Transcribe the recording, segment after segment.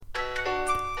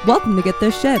Welcome to Get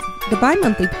This Shit, the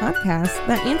bi-monthly podcast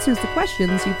that answers the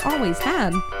questions you've always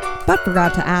had, but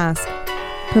forgot to ask.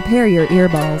 Prepare your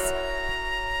earballs.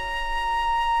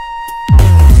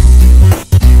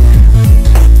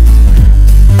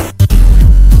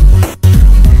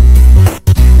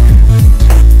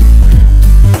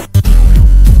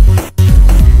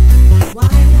 Why,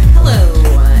 hello,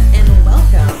 and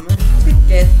welcome to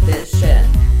Get This Shit.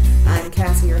 I'm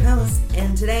Cassie, your host,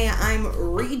 and today I'm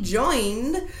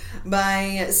rejoined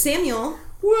by Samuel.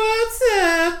 What's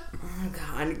up? Oh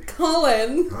God,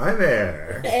 Colin. Hi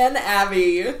there. And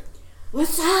Abby.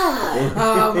 What's up?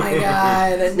 Oh my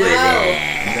God, no.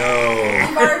 No.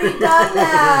 I've already done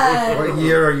that. What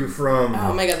year are you from?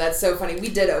 Oh my God, that's so funny. We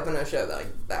did open a show like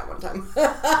that one time.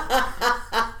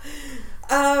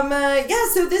 Yeah,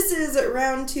 so this is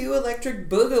round 2, Electric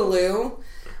Boogaloo.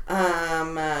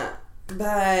 But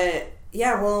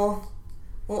yeah, we'll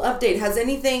update. Has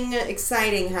anything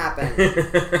exciting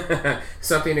happened?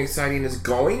 Something exciting is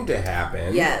going to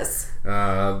happen. Yes.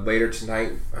 Later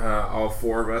tonight, all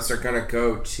 4 of us are going to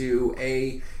go to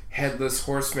a Headless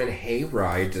Horseman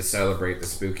hayride to celebrate the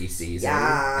spooky season.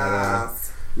 At a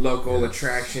local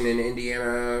attraction in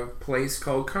Indiana place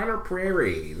called Conner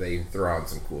Prairie. They throw on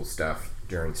some cool stuff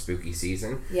during spooky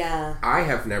season. Yeah. I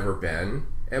have never been,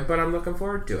 but I'm looking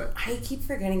forward to it. I keep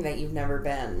forgetting that you've never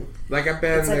been. Like, I've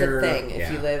been there. It's like a thing if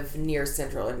you live near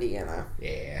central Indiana.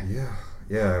 Yeah.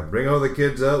 Yeah. Bring all the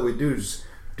kids out. We do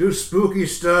spooky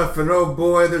stuff, and oh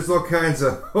boy, there's all kinds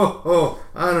of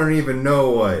I don't even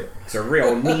know what. It's a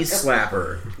real knee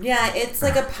slapper. Yeah, it's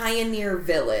like a pioneer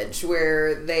village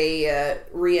where they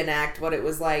reenact what it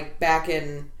was like back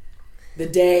in the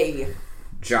day.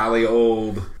 Jolly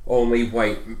old, only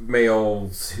white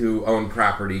males who own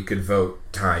property could vote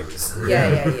times.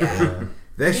 Yeah.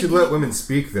 They should let women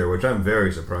speak there, which I'm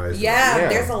very surprised about. Yeah,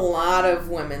 there's a lot of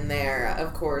women there,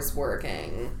 of course,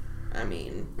 working. I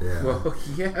mean... Yeah. Well,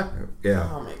 yeah. Yeah.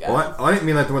 Oh my God. Well, I didn't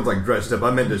mean like the ones like dressed up.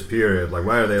 I meant this period. Like,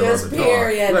 why are they allowed This to talk?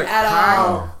 period Look, at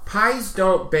all. Pies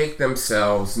don't bake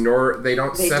themselves, nor they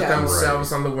don't They set don't.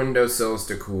 themselves on the windowsills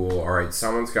to cool. All right,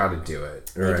 someone's got to do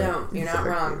it. They Right. don't. You're not Exactly.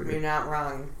 wrong. You're not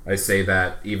wrong. I say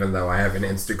that even though I have an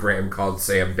Instagram called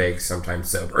Sam Bakes, sometimes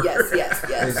sober. Yes.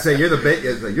 They say you're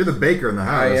the baker in the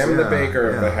house. I am the Yeah, baker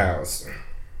of yeah. the house.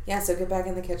 Yeah, so get back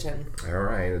in the kitchen. All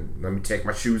right, let me take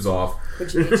my shoes off.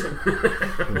 Put your kitchen.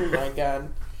 Oh my God.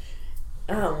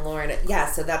 Oh Lord. Yeah,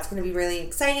 so that's going to be really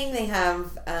exciting. They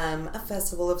have a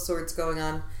festival of sorts going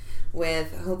on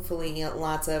with hopefully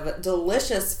lots of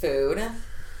delicious food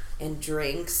and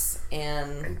drinks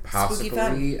and spooky fun.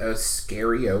 Possibly a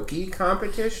karaoke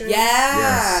competition?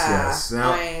 Yeah. Yes.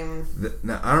 Now, I'm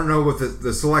I don't know what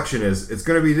the selection is. It's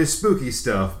going to be this spooky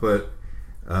stuff, but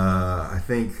I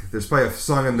think there's probably a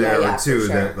song in there Yeah, or two for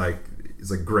sure. that like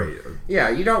is like great. Yeah,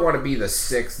 you don't want to be the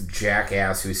 6th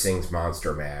jackass who sings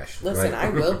Monster Mash. Listen, Like- I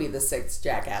will be the 6th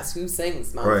jackass who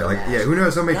sings Monster Right, like Mash. yeah, who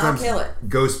knows how many And I'll times kill it.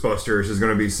 Ghostbusters is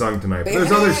going to be sung tonight. But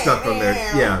there's other stuff in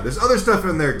there. Yeah, there's other stuff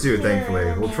in there too. Thankfully,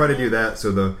 we'll try to do that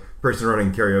so the person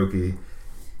running karaoke.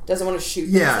 Doesn't want to shoot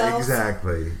Yeah, themselves?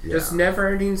 exactly. Yeah. Does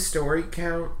Neverending Story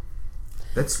count?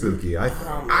 That's spooky. I think.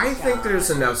 Oh my I think God. there's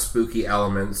enough spooky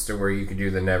elements to where you could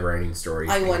do the Neverending Story.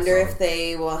 I theme wonder song. if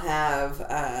they will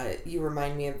have You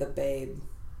Remind Me of the Babe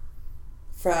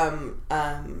from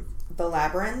The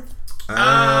Labyrinth.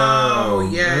 Oh,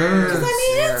 yes. Because, I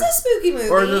mean, it's a spooky movie.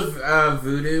 Or the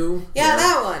Voodoo. Yeah,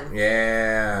 that one.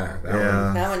 Yeah. That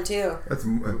one. That one, too. That's.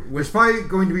 There's probably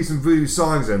going to be some voodoo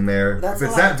songs in there. That's if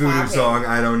it's a lot that of voodoo talking. song,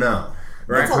 I don't know.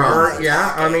 Right. That's a lot of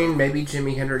Yeah, I talking. mean, maybe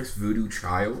Jimi Hendrix Voodoo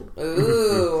Child.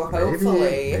 Ooh,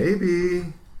 hopefully.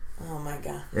 Maybe. Oh, my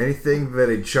God. Anything that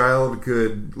a child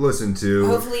could listen to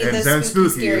Hopefully and the sound spooky,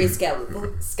 spooky.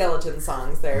 scary skeleton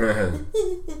songs there.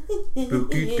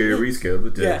 Spooky, scary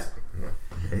skeletons. Yeah.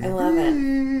 I love it.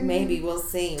 Maybe. We'll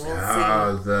see. We'll see.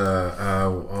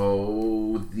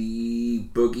 The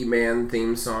Boogeyman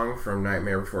theme song from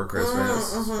Nightmare Before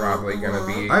Christmas is probably going to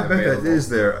be I bet available. that is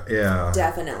there. Yeah.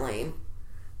 Definitely.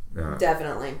 Yeah.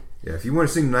 Definitely. Yeah, if you want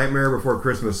to sing Nightmare Before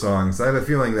Christmas songs, I have a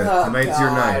feeling that Oh, tonight's your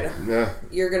God. night.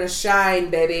 You're going to shine,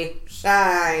 baby.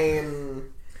 Shine.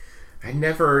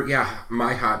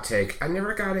 My hot take, I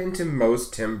never got into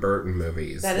most Tim Burton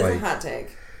movies. That is like a hot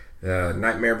take.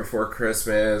 Nightmare Before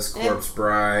Christmas, Corpse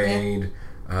Bride,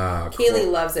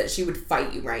 Kaylee loves it. She would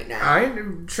fight you right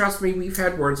now. Trust me, we've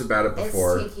had words about it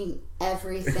before. It's taking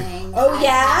everything. Oh,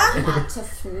 yeah? I want to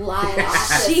fly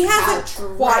off. She has a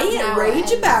quiet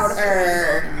rage about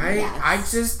her. I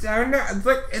don't know.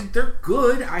 Like, they're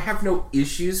good. I have no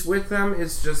issues with them.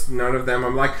 It's just none of them.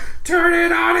 I'm like, turn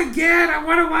it on again. I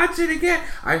want to watch it again.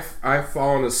 I've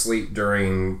fallen asleep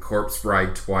during Corpse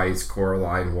Bride twice,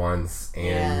 Coraline once,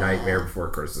 and Nightmare Before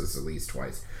Christmas at least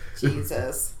twice.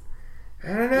 Jesus. I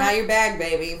don't know. Now you're back,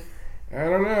 baby. I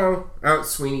don't know. Oh,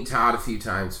 Sweeney Todd a few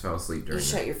times fell asleep during. You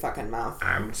shut your fucking mouth.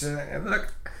 I'm just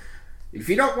look. If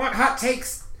you don't want hot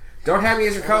takes, don't have me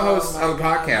as your co-host on the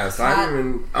podcast. I'm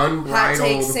an unbridled. Hot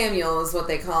take Samuel is what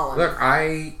they call him. Look,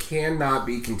 I cannot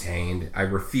be contained. I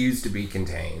refuse to be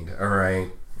contained. All right.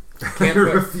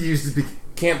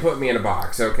 Can't put me in a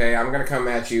box. Okay, I'm gonna come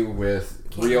at you with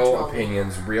real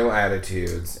opinions, real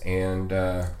attitudes, and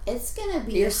it's gonna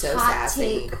be you're a so hot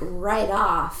sassy. take right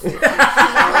off. Oh my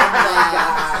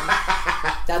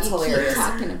god, that's hilarious. Keep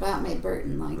talking about my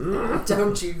Burton like that.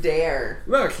 Don't you dare.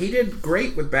 Look, he did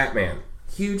great with Batman.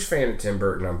 Huge fan of Tim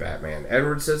Burton on Batman.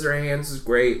 Edward Scissorhands is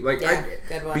great. Like,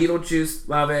 good one. Beetlejuice,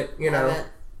 love it. You know. It.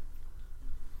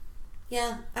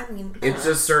 Yeah, I mean, it's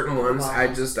just certain ones. I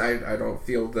don't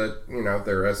feel that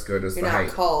they're as good as you're the not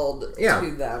hype. Called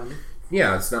to them.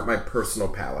 Yeah, it's not my personal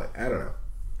palate. I don't know.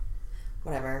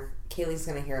 Whatever. Kaylee's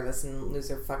gonna hear this and lose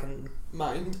her fucking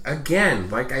mind. Again,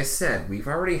 like I said, we've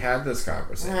already had this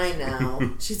conversation. I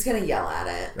know. She's gonna yell at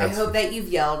it. I hope that you've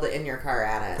yelled in your car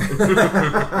at it.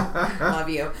 Love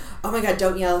you. Oh my god,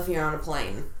 don't yell if you're on a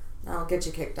plane. I'll get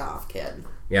you kicked off, kid.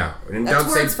 Yeah. And that's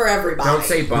words for everybody. Don't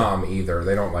say bomb either.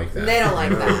 They don't like that. They don't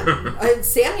like that.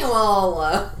 Samuel.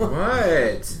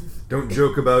 What? Don't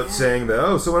joke about saying that,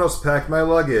 oh, someone else packed my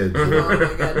luggage. Oh my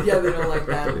god. Yeah, they don't like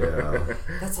that. Yeah.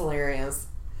 That's hilarious.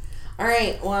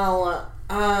 Alright, well,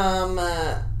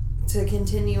 to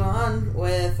continue on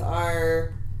with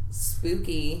our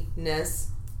spookiness,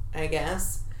 I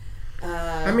guess.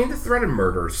 I mean, the threat of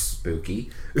murder is spooky.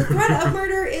 The threat of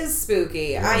murder is spooky.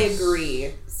 Yes. I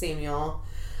agree, Samuel.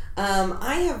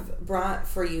 I have brought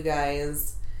for you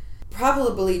guys,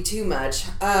 probably too much,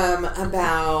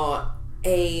 about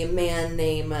a man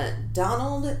named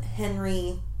Donald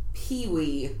Henry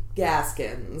Pee-wee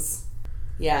Gaskins.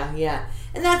 Yeah.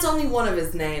 And that's only one of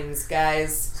his names,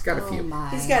 guys. He's got a few.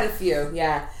 He's got a few,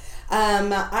 yeah.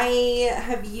 I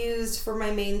have used for my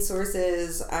main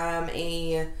sources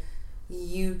a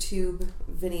YouTube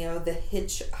video, The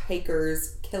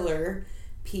Hitchhiker's Killer,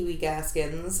 Pee-wee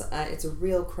Gaskins. It's a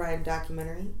real crime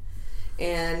documentary.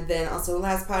 And then also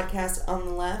Last Podcast on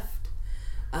the Left.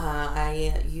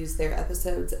 I use their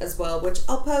episodes as well, which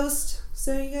I'll post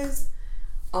so you guys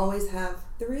always have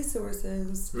the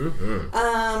resources. Mm-hmm.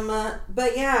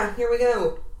 But yeah, here we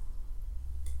go.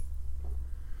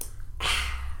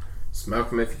 Smoke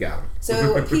them if you got them.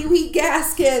 So, Pee-wee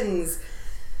Gaskins.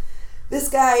 This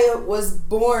guy was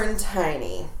born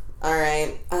tiny.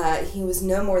 Alright. He was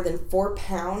no more than 4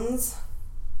 pounds.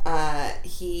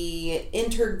 He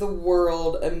entered the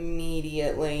world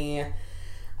immediately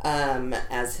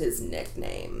as his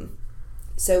nickname.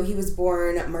 So he was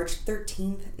born March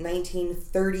 13th,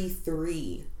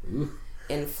 1933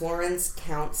 in Florence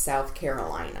County, South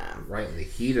Carolina. Right in the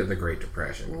heat of the Great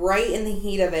Depression. Right in the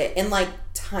heat of it. And like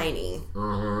tiny.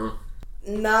 Mm-hmm.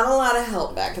 Not a lot of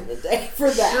help back in the day for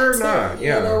that. Sure not,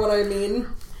 yeah. You know what I mean?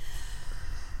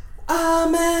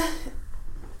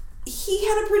 He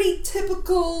had a pretty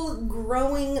typical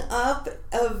growing up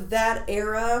of that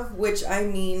era, which, I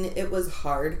mean, it was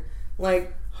hard.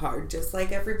 Like, hard, just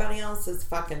like everybody else's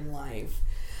fucking life.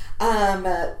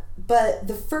 But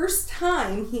the first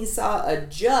time he saw a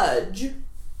judge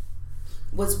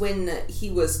was when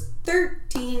he was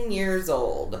 13 years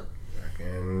old.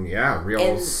 And yeah,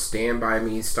 real Stand By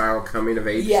Me style coming of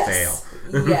age tale.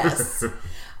 Yes.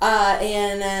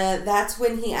 And that's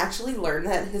when he actually learned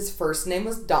that his first name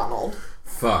was Donald.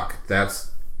 Fuck,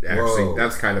 that's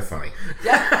kind of funny.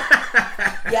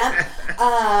 Yep.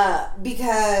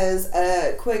 Because,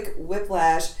 quick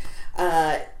whiplash,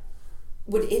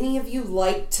 would any of you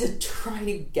like to try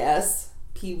to guess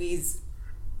Pee-wee's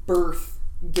birth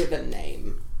given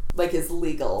name? Like his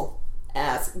legal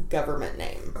ass government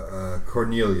name.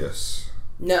 Cornelius.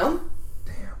 No.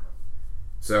 Damn.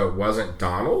 So it wasn't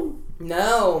Donald?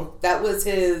 No, that was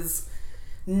his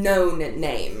known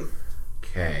name.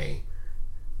 Okay.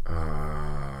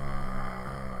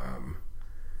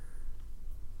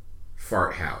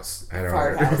 Fart House. I don't know.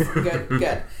 Fart House.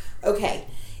 Good. Okay.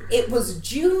 It was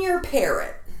Junior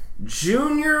Parrott.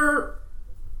 Junior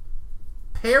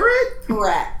Parrott?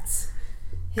 Correct.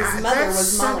 His mother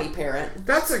was Molly Parrot.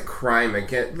 That's a crime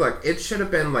again. Look, it should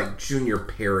have been like Junior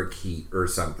Parakeet or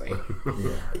something.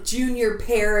 Junior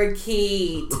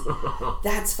Parakeet.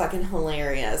 That's fucking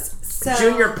hilarious. So,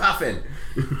 Junior Puffin.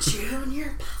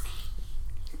 Junior Puffin.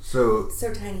 So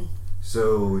tiny.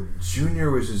 So Junior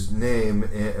was his name,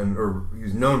 or he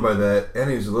was known by that, and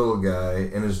he was a little guy,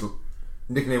 and his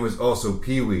nickname was also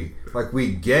Pee Wee. Like,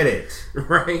 we get it.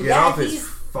 Right? Get off his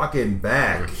fucking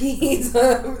back. He's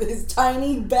his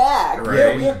tiny back.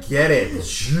 Right? We get it.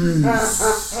 Jeez.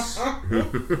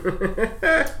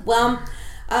 Well,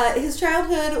 his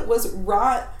childhood was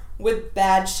wrought with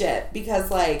bad shit because,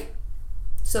 like,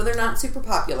 so they're not super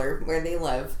popular where they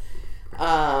live.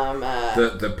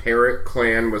 The Parrot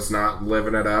clan was not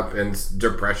living it up in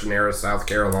Depression era South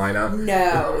Carolina.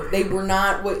 No, they were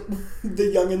not what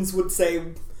the youngins would say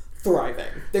thriving.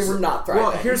 They were not thriving.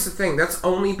 Well, here's the thing. That's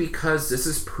only because this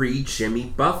is pre-Jimmy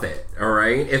Buffett, all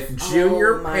right? If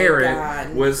Junior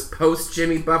Parrot was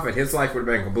post-Jimmy Buffett, his life would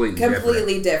have been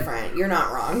completely different. You're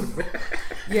not wrong.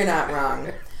 You're not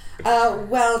wrong.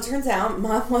 Well, it turns out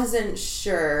Mom wasn't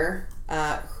sure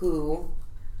who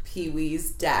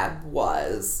Pee-wee's dad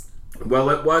was. Well,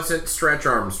 it wasn't Stretch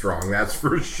Armstrong, that's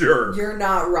for sure. You're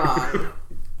not wrong.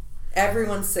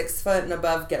 Everyone's 6 foot and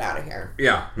above, get out of here.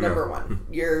 Yeah. Number one.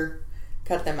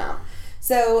 Cut them out.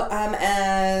 So,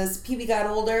 as Pee-wee got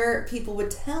older, he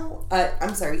would tell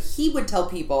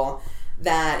people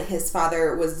that his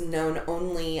father was known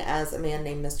only as a man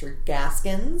named Mr.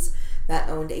 Gaskins that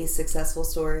owned a successful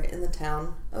store in the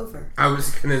town over. I was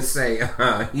going to say,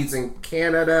 he's in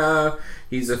Canada,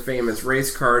 he's a famous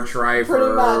race car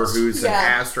driver who's an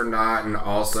astronaut and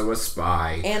also a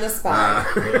spy. And a spy.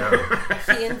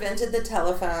 He invented the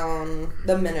telephone,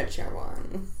 the miniature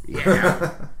one.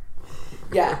 Yeah.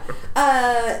 Yeah.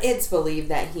 It's believed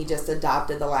that he just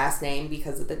adopted the last name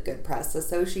because of the good press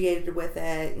associated with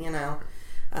it, you know.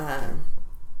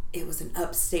 It was an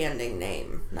upstanding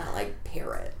name, not like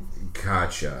Parrot.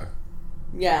 Gotcha.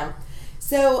 Yeah.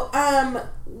 So,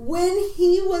 when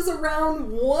he was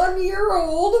around 1 year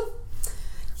old,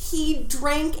 he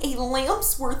drank a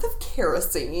lamp's worth of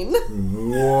kerosene.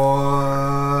 What?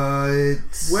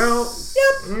 Well,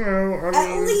 yep. You know, I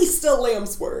mean, at least a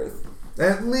lamp's worth.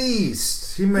 At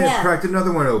least. He may have cracked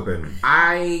another one open.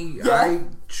 I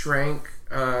drank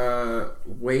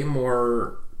way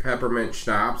more peppermint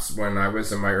schnapps when I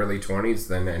was in my early 20s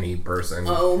than any person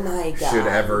should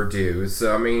ever do.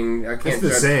 So, I mean, I can't It's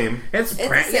the same. It's the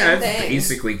same thing.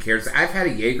 Basically kerosene. I've had a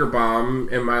Jaeger bomb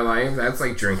in my life. That's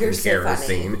like drinking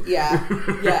kerosene. So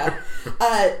yeah.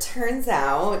 Turns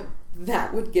out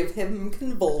that would give him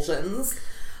convulsions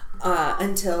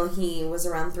until he was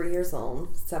around 3 years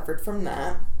old. Suffered from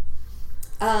that.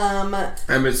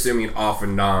 I'm assuming off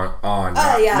and on.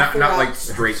 Not like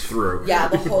straight through. Yeah,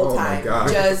 the whole time.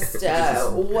 Just,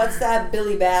 what's that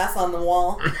Billy Bass on the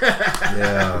wall?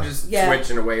 Yeah. Just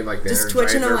twitching away like the just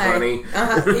twitching away. Bunny.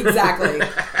 Exactly.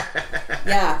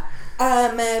 Yeah.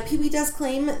 Pee-wee does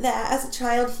claim that as a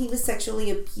child he was sexually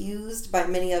abused by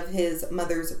many of his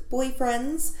mother's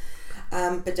boyfriends,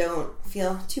 but don't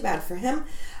feel too bad for him.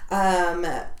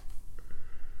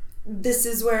 This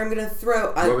is where I'm going to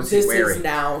throw... what was he wearing?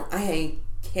 I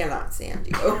cannot stand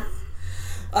you.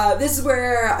 This is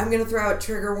where I'm going to throw out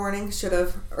trigger warning. Should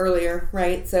have earlier,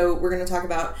 right? So we're going to talk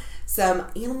about some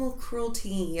animal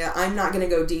cruelty. I'm not going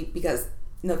to go deep because...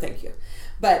 No, thank you.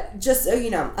 But just so you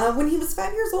know, when he was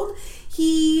 5 years old,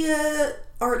 he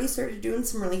already started doing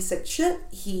some really sick shit.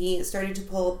 He started to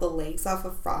pull the legs off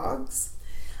of frogs.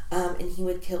 And he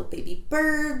would kill baby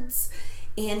birds.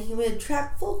 And he would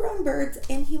trap full-grown birds,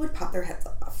 and he would pop their heads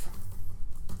off.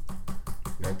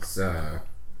 That's,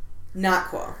 not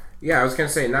cool. Yeah, I was gonna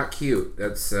say, not cute.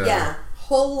 That's, yeah,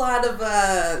 whole lot of,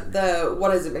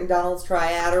 what is it, McDonald's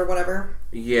triad or whatever?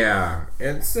 Yeah,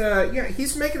 it's,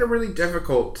 he's making it really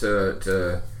difficult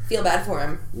to... Feel bad for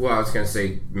him. Well, I was gonna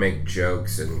say, make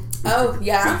jokes and...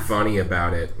 be funny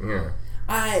about it, yeah.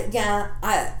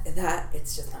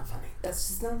 It's just not funny. That's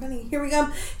just not funny. Here we go.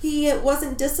 He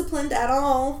wasn't disciplined at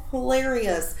all.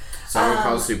 Hilarious. Someone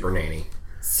call Super Nanny.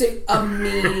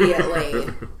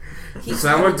 Immediately.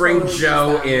 Someone bring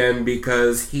Joe in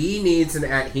because he needs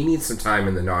some time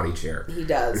in the naughty chair. He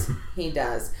does. He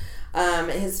does.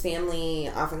 His family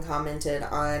often commented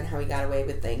on how he got away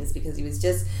with things because he was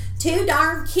just too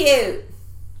darn cute.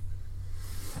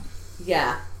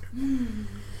 Yeah.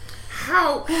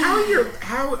 How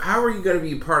are you going to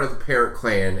be part of the Parrot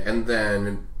clan and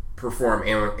then perform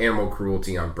animal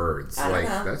cruelty on birds? I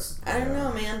don't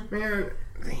know, man. Man,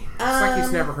 it's like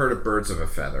he's never heard of birds of a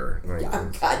feather.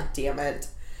 Like, God damn it!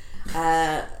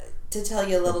 To tell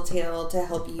you a little tale to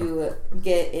help you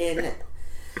get in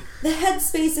the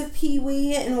headspace of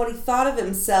Pee-wee and what he thought of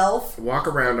himself. Walk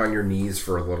around on your knees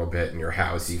for a little bit in your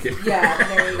house. You can. Yeah,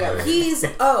 there you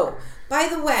go. By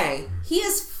the way, he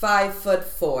is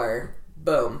 5'4".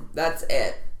 Boom. That's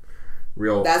it.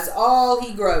 Real. That's all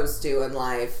he grows to in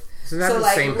life. Isn't that the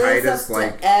same height as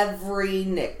to every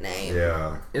nickname.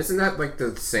 Yeah. Isn't that like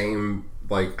the same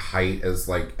like height as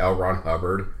like L. Ron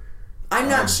Hubbard? I'm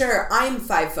not sure. I'm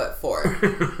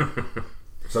 5'4".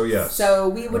 So yes. So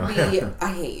we would be.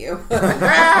 I hate you.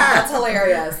 That's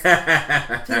hilarious.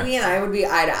 Pee-wee and I would be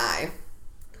eye to eye.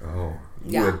 Oh.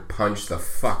 You would punch the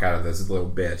fuck out of this little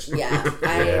bitch. Yeah,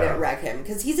 I'd wreck him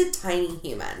because he's a tiny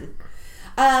human.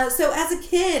 So as a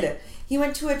kid, he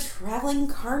went to a traveling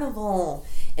carnival,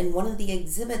 and one of the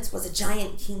exhibits was a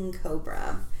giant king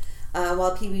cobra.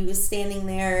 While Pee-wee was standing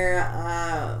there,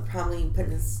 probably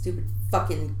putting his stupid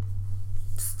fucking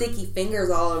sticky fingers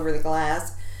all over the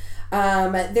glass,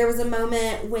 there was a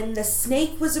moment when the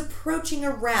snake was approaching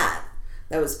a rat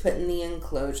that was put in the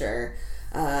enclosure.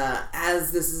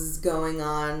 As this is going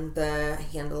on, the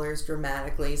handler's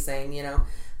dramatically saying,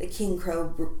 the king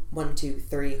cobra, 1, 2,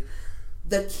 3.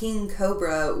 The king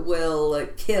cobra will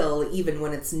kill even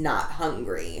when it's not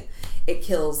hungry. It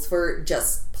kills for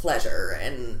just pleasure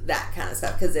and that kind of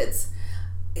stuff because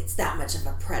it's that much of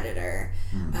a predator.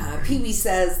 Pee-wee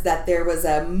says that there was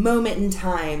a moment in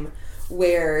time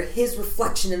where his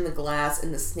reflection in the glass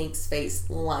and the snake's face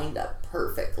lined up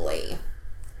perfectly.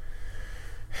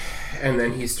 And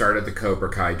then he started the Cobra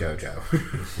Kai dojo.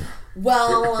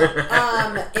 Well,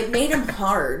 it made him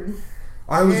hard.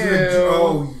 I was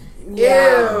gonna.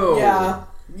 Yeah. Ew. Yeah.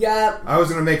 Yep. I was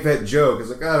gonna make that joke. It's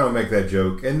like I don't make that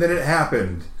joke, and then it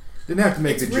happened. Didn't have to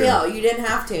make the Real. joke. You didn't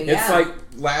have to. It's like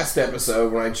last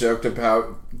episode when I joked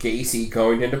about Gacy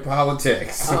going into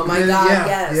politics. Oh my god,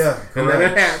 yes. Yeah. And then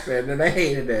it happened, and I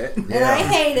hated it. And I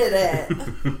hated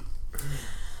it.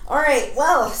 Alright,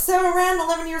 well, so around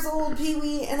 11 years old,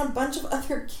 Pee-wee and a bunch of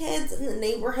other kids in the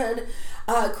neighborhood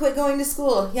quit going to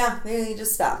school. Yeah, they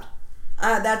just stopped.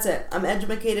 That's it. I'm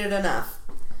educated enough.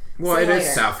 Well, it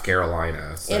is South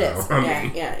Carolina, so, it is.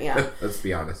 Yeah. Let's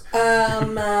be honest.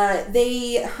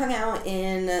 They hung out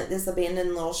in this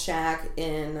abandoned little shack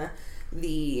in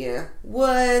the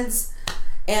woods.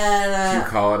 And you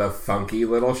call it a funky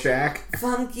little shack?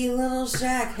 Funky little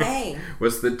shack, hey.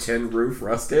 Was the tin roof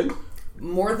rusted?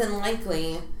 More than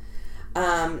likely.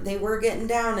 They were getting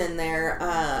down in there.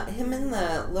 Him and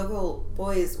the local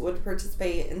boys would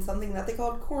participate in something that they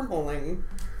called cornholing.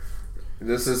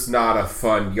 This is not a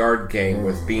fun yard game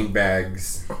with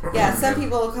beanbags. Yeah, some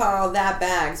people call that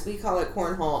bags. We call it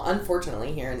cornhole,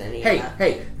 unfortunately, here in Indiana.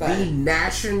 Hey, the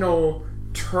national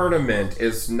tournament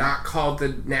is not called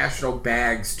the National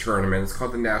Bags Tournament. It's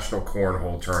called the National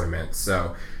Cornhole Tournament.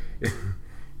 So,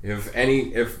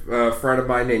 if a friend of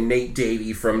mine named Nate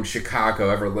Davey from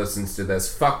Chicago ever listens to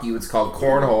this, fuck you, it's called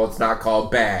cornhole, it's not called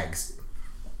bags.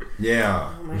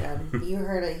 Yeah. Oh my god, you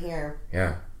heard it here.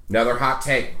 Yeah. Another hot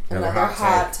take. Another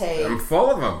hot take. I'm full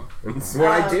of them. That's what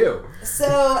I do.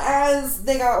 So, as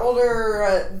they got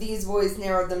older, these boys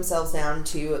narrowed themselves down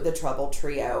to the Trouble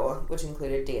Trio, which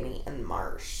included Danny and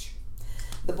Marsh.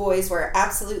 The boys were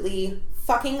absolutely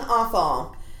fucking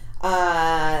awful.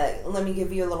 Let me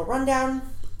give you a little rundown.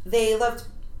 They loved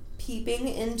peeping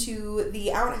into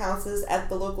the outhouses at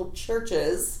the local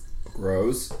churches.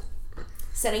 Gross.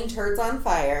 Setting turds on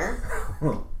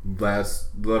fire. Less,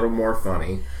 little more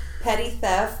funny. Petty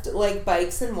theft, like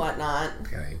bikes and whatnot.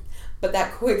 Okay. But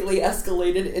that quickly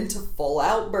escalated into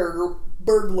full-out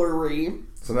burglary.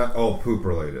 So not all poop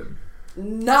related.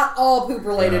 Not all poop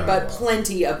related, but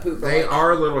plenty of poop related. They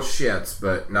are little shits,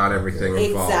 but not everything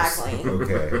involves. Exactly.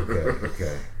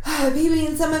 Okay. Pee-wee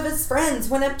and some of his friends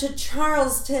went up to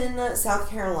Charleston, South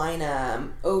Carolina,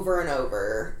 over and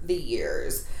over the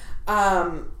years.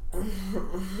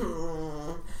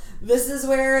 This is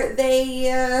where they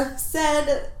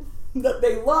said that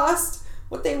they lost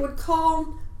what they would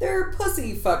call their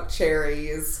pussy fuck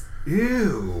cherries.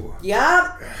 Ew.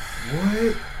 Yep.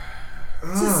 What?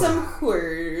 To some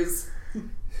queers.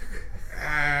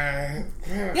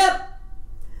 Yep.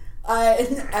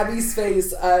 In Abby's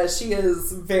face, she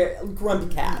is very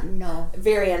grumpy cat. No.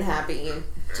 Very unhappy.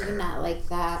 Do not like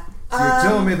that. So you're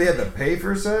telling me they had to pay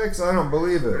for sex? I don't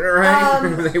believe it. Right?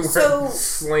 They were so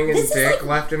slinging this is dick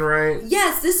left and right.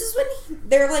 Yes, this is when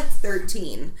they're like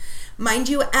 13. Mind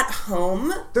you, at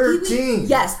home... 13?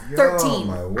 Yes, 13. Oh,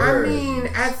 my word. I mean,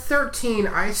 at 13,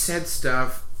 I said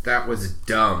stuff that was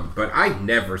dumb, but I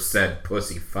never said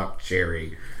pussy fuck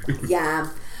cherry. Yeah.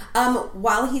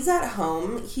 While he's at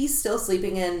home, he's still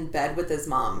sleeping in bed with his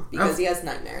mom because he has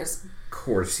nightmares. Of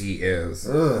course he is.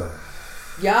 Ugh.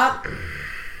 Yup.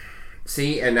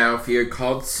 See, and now if you had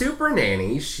called Super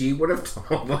Nanny, she would have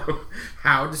told them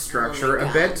how to structure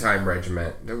a bedtime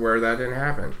regimen where that didn't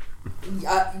happen.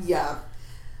 Yeah.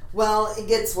 Well, it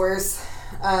gets worse.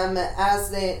 As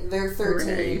they're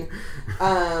 13,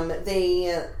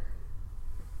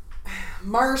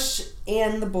 Marsh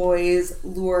and the boys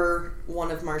lure one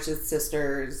of Marsh's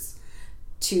sisters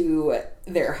to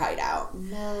their hideout.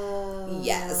 No.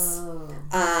 Yes.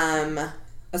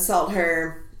 Assault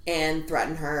her and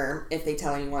threaten her if they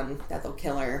tell anyone that they'll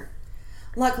kill her.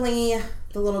 Luckily,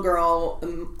 the little girl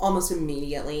almost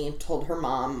immediately told her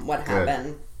mom what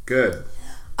happened. Good.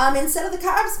 Instead of the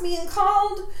cops being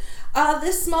called,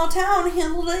 this small town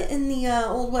handled it in the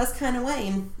Old West kind of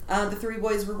way. The three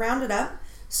boys were rounded up,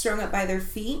 strung up by their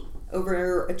feet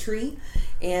over a tree,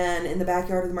 and in the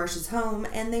backyard of the Marsh's home,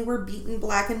 and they were beaten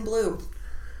black and blue.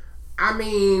 I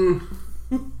mean,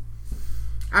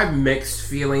 I have mixed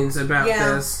feelings about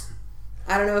this.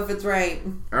 I don't know if it's right.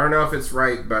 I don't know if it's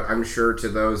right, but I'm sure to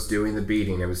those doing the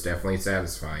beating, it was definitely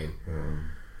satisfying.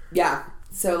 Yeah.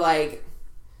 So, like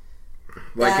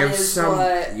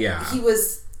if he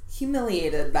was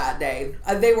humiliated that day.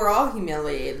 They were all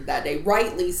humiliated that day,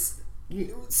 rightly.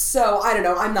 So I don't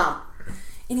know. I'm not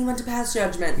anyone to pass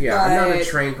judgment. Yeah, I'm not a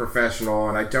trained professional,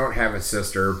 and I don't have a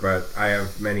sister, but I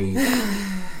have many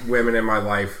women in my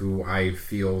life who I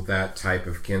feel that type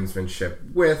of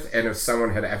kinsmanship with, and if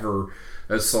someone had ever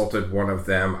assaulted one of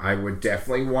them, I would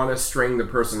definitely want to string the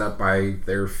person up by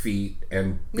their feet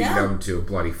and beat them to a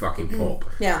bloody fucking pulp.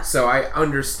 Yeah. So I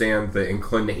understand the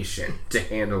inclination to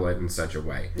handle it in such a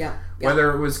way. Yeah.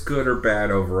 Whether it was good or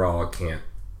bad overall,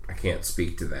 I can't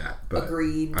speak to that. But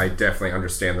agreed. I definitely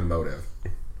understand the motive.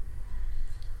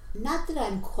 Not that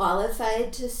I'm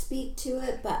qualified to speak to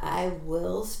it, but I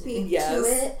will speak to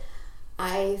it.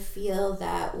 I feel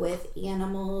that with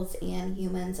animals and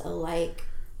humans alike,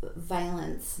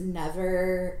 violence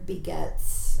never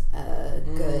begets a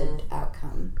good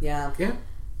outcome. Yeah. Yeah,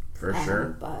 for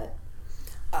sure. But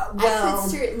well, I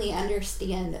could certainly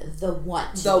understand the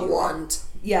want to the do want. It.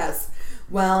 Yes.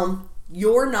 Well,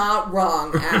 you're not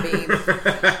wrong, Abby.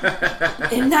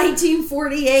 In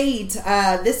 1948,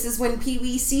 this is when Pee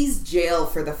Wee sees jail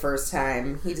for the first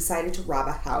time. He decided to rob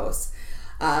a house.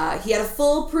 He had a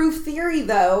foolproof theory,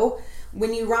 though.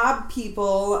 When you rob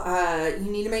people,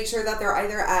 you need to make sure that they're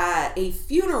either at a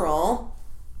funeral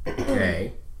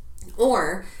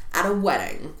or at a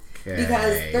wedding.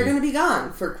 Because they're going to be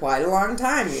gone for quite a long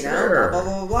time, you know? Blah, blah,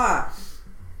 blah, blah.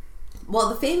 Well,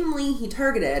 the family he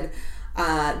targeted,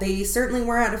 they certainly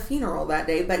were at a funeral that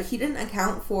day, but he didn't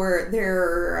account for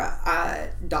their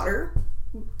daughter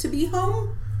to be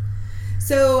home.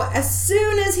 So as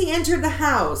soon as he entered the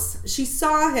house, she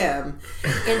saw him,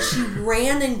 and she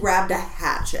ran and grabbed a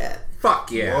hatchet.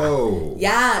 Fuck yeah. Whoa.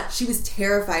 Yeah, she was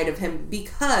terrified of him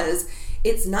because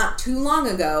it's not too long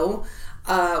ago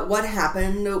what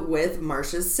happened with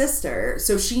Marsh's sister.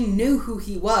 So she knew who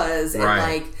he was and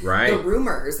the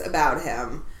rumors about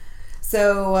him.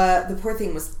 So the poor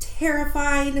thing was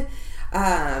terrified.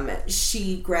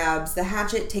 She grabs the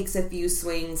hatchet, takes a few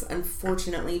swings.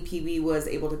 Unfortunately, Pee Wee was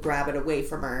able to grab it away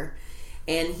from her,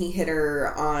 and he hit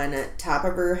her on top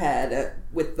of her head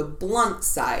with the blunt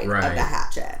side of the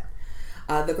hatchet.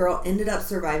 The girl ended up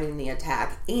surviving the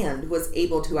attack and was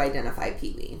able to identify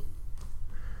Pee Wee.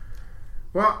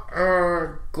 Well,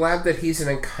 glad that he's an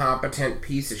incompetent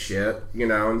piece of shit, you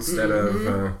know, instead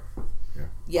of...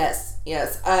 Yes.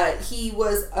 He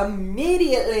was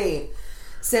immediately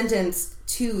sentenced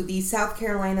to the South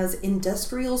Carolina's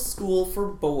Industrial School for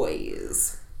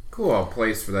Boys. Cool, a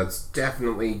place that's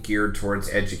definitely geared towards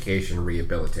education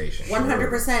rehabilitation.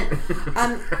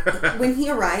 100%. When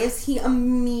he arrives, he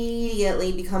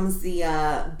immediately becomes the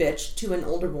bitch to an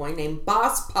older boy named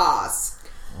Boss Poss.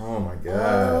 Oh my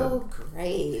god. Oh,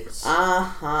 great.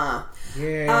 Uh-huh.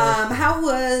 Yeah. How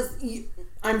was...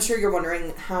 I'm sure you're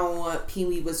wondering how Pee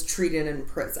Wee was treated in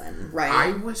prison, right?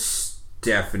 I was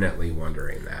definitely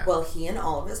wondering that. Well, he and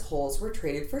all of his holes were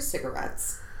traded for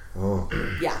cigarettes. Oh.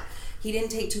 Yeah. He didn't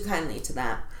take too kindly to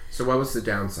that. So what was the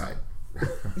downside?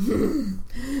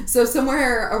 So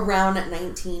somewhere around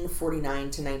 1949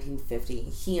 to 1950,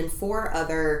 he and 4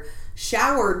 other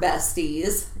shower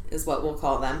besties, is what we'll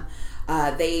call them,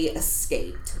 they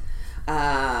escaped.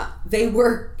 They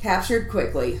were captured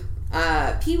quickly.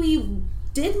 Pee Wee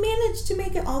did manage to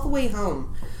make it all the way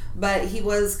home, but he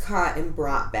was caught and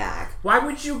brought back. Why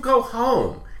would you go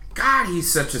home? God, he's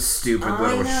such a stupid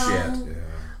little shit. Yeah.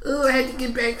 Oh, I had to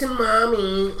get back to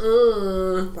mommy.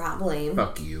 Probably.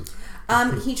 Fuck you.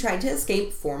 He tried to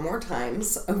escape 4 more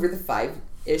times over the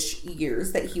 5-ish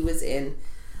years that he was in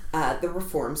the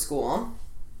reform school.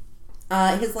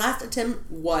 His last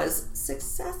attempt was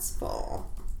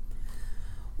successful.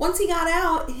 Once he got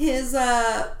out, his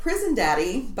prison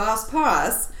daddy, Boss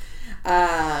Poss,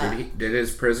 did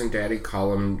his prison daddy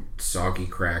call him Soggy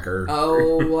Cracker?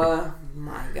 Oh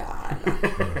my God.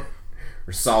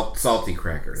 Or Salty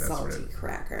Cracker. That's Salty what it is.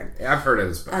 Cracker. I've heard of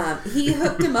this. He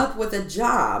hooked him up with a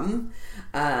job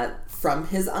from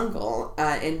his uncle,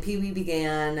 and Pee Wee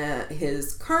began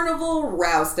his carnival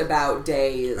roustabout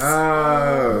days.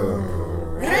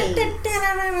 Oh.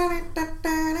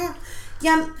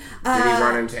 Yeah. Did he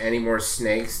run into any more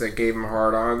snakes that gave him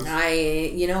hard-ons?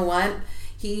 You know what?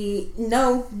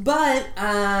 But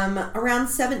around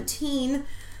 17,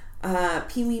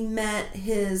 Pee Wee met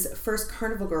his first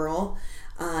carnival girl,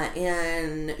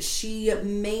 and she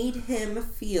made him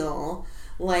feel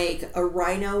like a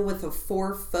rhino with a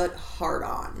 4-foot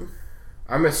hard-on.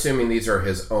 I'm assuming these are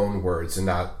his own words and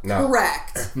not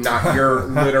Correct. Not your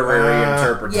literary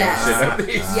interpretation of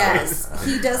these. Yes.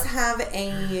 He does have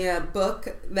a book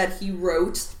that he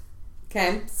wrote.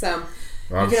 Okay, so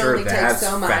well, you can sure only take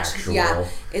so much. Factual Yeah,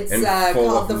 it's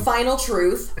called The Final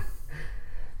Truth.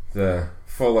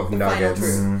 Full of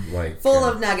nuggets. Full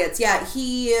of nuggets. Yeah,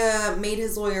 he made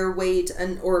his lawyer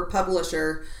or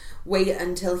publisher wait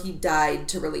until he died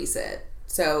to release it.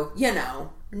 So,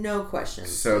 no questions.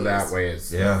 So please. That way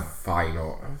it's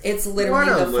final. It's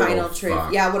literally the final truth.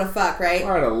 Fuck. Yeah, what a fuck, right?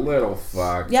 What a little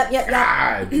fuck. Yep.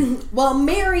 Well,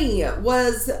 Mary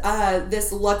was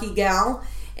this lucky gal,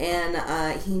 and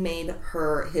he made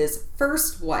her his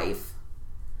first wife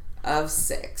of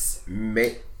 6.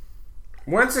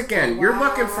 Once again, you're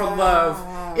looking for love.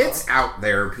 It's out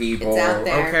there, people. It's out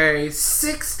there. Okay,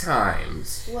 6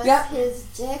 times. Was his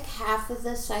dick half of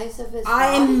the size of his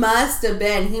I body? must have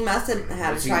been. He must have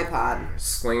had a tripod.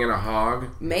 Slinging a hog?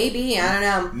 Maybe. I don't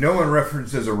know. No one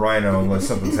references a rhino unless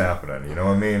something's happening. You know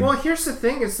what I mean? Well, here's the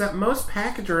thing: is that most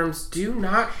pachyderms do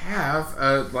not have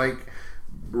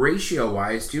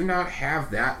ratio-wise, do not have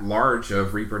that large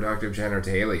of reproductive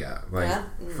genitalia.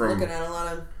 Looking at a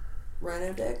lot of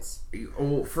rhino dicks.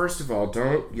 Oh, first of all,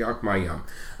 don't yuck my yum.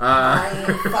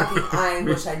 I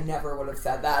wish I never would have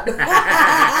said that.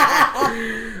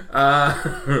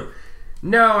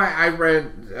 No, I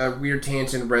read a weird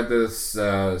tangent. Read this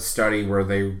study where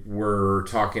they were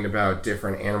talking about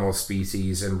different animal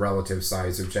species and relative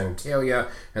size of genitalia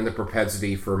and the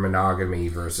propensity for monogamy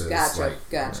versus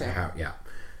Gotcha.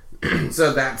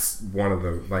 So that's one of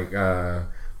the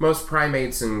most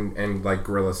primates and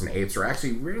gorillas and apes are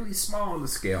actually really small on the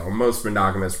scale. Most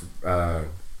monogamous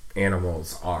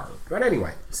animals are. But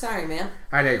anyway. Sorry, man.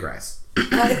 I digress.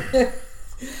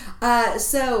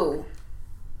 So,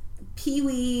 Pee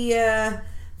Wee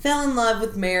fell in love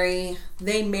with Mary.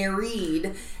 They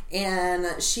married,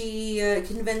 and she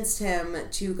convinced him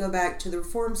to go back to the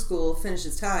reform school, finish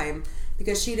his time,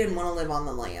 because she didn't want to live on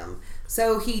the lam.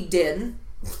 So he did.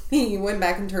 He went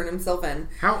back and turned himself in.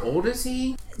 How old is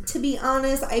he? To be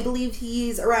honest, I believe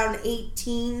he's around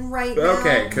 18 right now.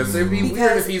 Okay, because it'd be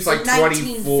weird if he's 24.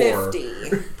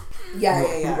 1950.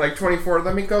 Yeah. 24.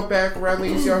 Let me go back around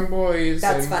these young boys.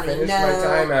 That's and funny. Finish my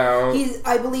time out. He's,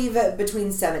 I believe,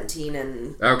 between 17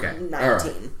 and 19. Right.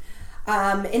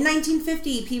 In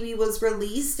 1950, Pee Wee was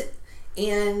released,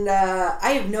 and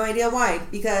I have no idea why,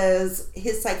 because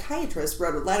his psychiatrist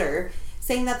wrote a letter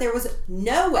saying that there was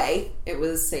no way it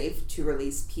was safe to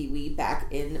release Pee Wee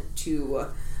back into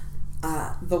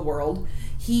the world.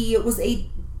 He was a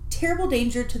terrible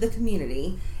danger to the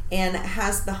community and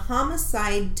has the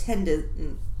homicidal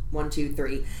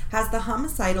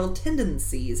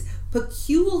tendencies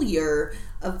peculiar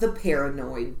of the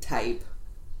paranoid type.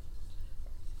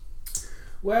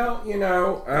 Well,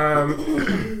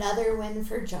 another win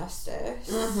for justice.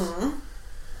 Mm-hmm.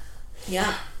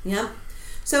 Yeah.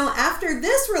 So after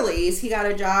this release, he got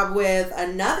a job with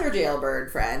another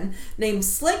jailbird friend named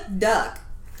Slick Duck.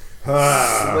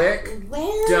 Slick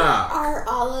Where Duck. are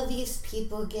all of these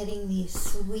people getting these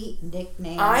sweet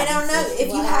nicknames? I don't know. If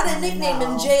you had a nickname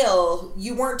in jail,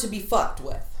 you weren't to be fucked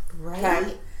with. Right?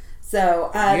 Okay?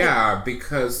 So,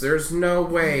 because there's no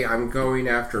way I'm going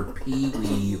after Pee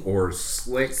Wee or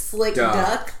Slick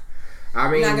Duck. I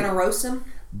mean, you're not gonna roast him.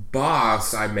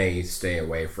 Boss, I may stay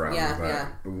away from. Yeah.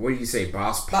 What do you say,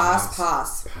 Boss?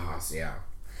 Poss. Yeah.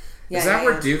 Is that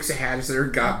where Dukes of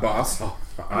Hazzard got Boss Hog?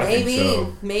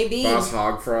 Maybe. Boss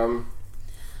Hog from?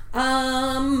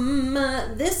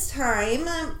 This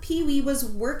time, Pee Wee was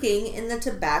working in the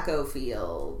tobacco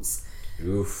fields.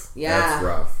 Oof. Yeah. That's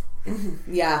rough.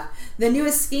 Yeah. The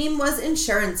newest scheme was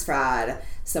insurance fraud.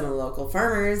 Some of the local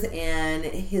farmers and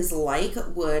his like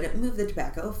would move the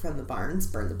tobacco from the barns,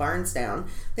 burn the barns down,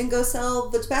 then go sell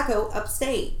the tobacco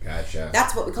upstate. Gotcha.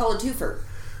 That's what we call a twofer.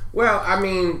 Well, I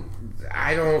mean,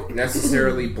 I don't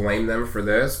necessarily blame them for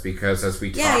this because, as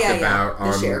we talked about the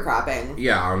on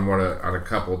sharecropping, on a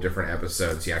couple different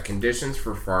episodes, conditions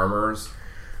for farmers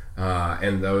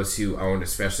and those who owned,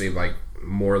 especially like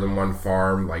more than one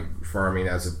farm, like farming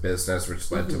as a business,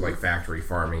 which led to like factory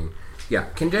farming. Yeah,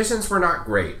 conditions were not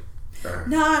great.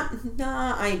 Not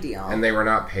ideal, and they were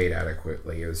not paid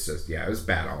adequately. It was just it was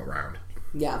bad all around.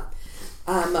 Yeah,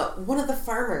 one of the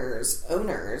farmers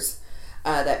owners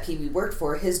that Pee Wee worked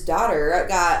for, his daughter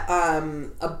got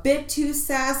a bit too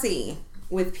sassy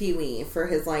with Pee Wee for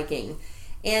his liking,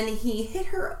 and he hit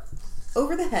her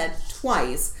over the head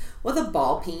twice with a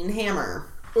ball-peen hammer.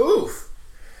 Oof.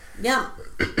 Yeah.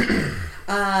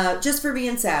 Just for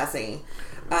being sassy.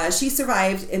 She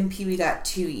survived, and Pee Wee got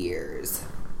 2 years.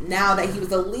 Now that he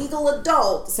was a legal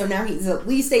adult, so now he's at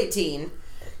least 18,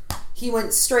 he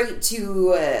went straight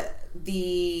to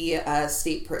the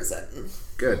state prison.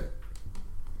 Good.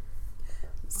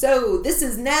 So this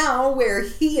is now where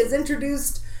he is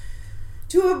introduced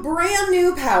to a brand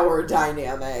new power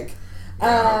dynamic.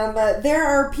 There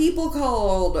are people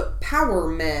called power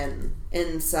men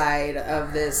inside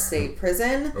of this state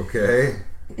prison. Okay.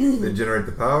 They generate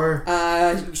the power?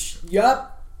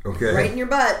 Yup. Okay. Right in your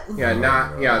butt.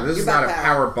 This is not a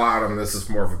power bottom, this is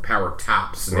more of a power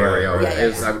top scenario, Right.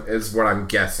 is what I'm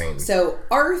guessing. So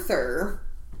Arthur,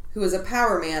 who is a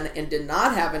power man and did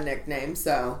not have a nickname,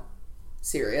 so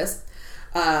serious,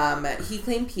 he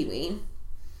claimed Pee Wee.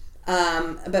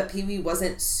 But Pee Wee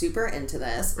wasn't super into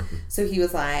this, so he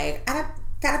was like, I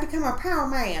gotta become a power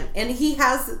man. And he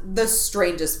has the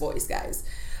strangest voice, guys.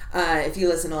 If you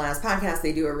listen to last podcast,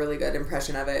 they do a really good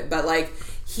impression of it. But like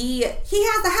he has the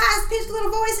highest pitched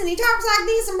little voice, and he talks like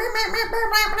this, and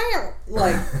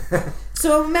like.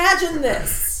 So imagine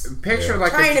this. Picture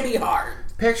like trying to be hard.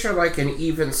 Picture like an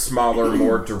even smaller,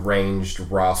 more deranged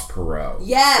Ross Perot.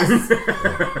 Yes.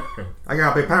 I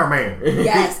gotta be power man.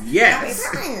 Yes. Yes.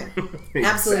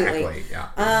 Absolutely. Exactly.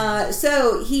 Yeah.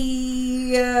 So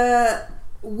he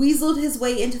weaseled his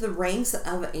way into the ranks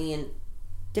of a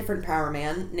different power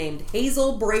man named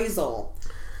Hazel Brazel.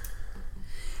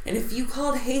 And if you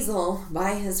called Hazel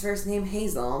by his first name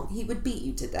Hazel, he would beat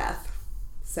you to death.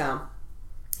 So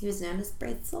he was known as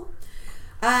Brazel.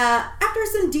 After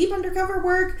some deep undercover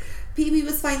work, Pee Wee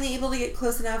was finally able to get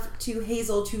close enough to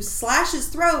Hazel to slash his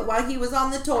throat while he was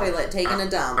on the toilet taking a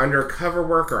dump. Undercover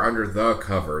work or under the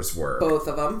covers work? Both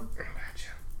of them.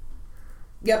 Gotcha.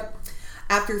 Yep.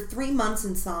 After 3 months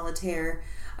in solitaire,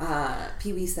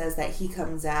 Pee Wee says that he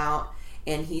comes out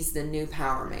and he's the new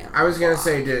power man. I was going to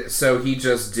say, so he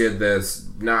just did this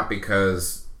not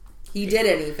because he did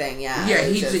anything, yeah. Yeah,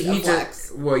 he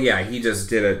just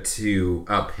did it to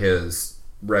up his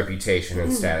reputation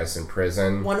and status in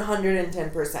prison.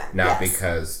 110%. Not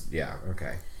because,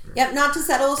 okay. Yep, not to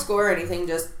settle a score or anything,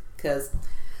 just because.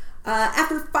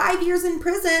 After 5 years in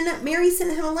prison, Mary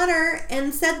sent him a letter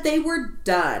and said they were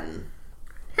done.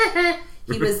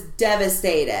 He was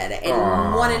devastated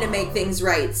and wanted to make things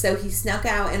right, so he snuck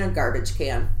out in a garbage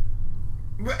can.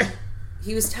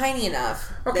 He was tiny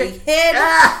enough. Okay. They hid in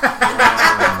the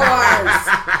apple cores.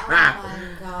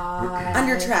 Oh my god.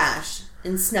 Under trash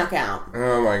and snuck out.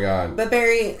 Oh my god. But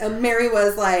Mary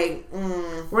was like,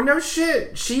 Well, no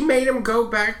shit. She made him go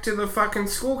back to the fucking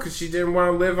school because she didn't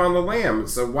want to live on the lam.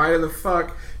 So why the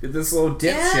fuck did this little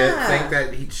dipshit think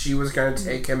that she was going to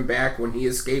take him back when he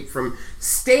escaped from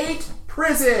state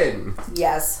prison?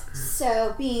 yes.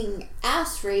 So being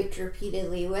ass raped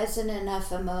repeatedly wasn't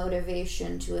enough a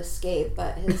motivation to escape,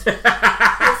 but his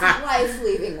wife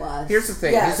leaving was. Here's the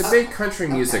thing. Yes. He's a big country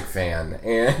music fan.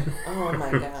 And Oh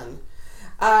my god.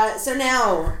 So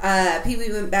now, Pee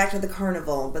Wee went back to the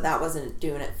carnival, but that wasn't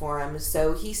doing it for him.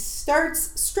 So he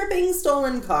starts stripping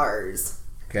stolen cars.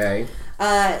 okay.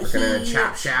 Working in a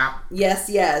chop shop.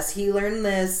 Yes. He learned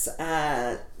this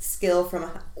skill from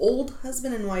an old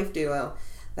husband and wife duo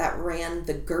that ran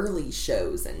the girly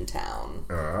shows in town.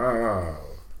 Oh.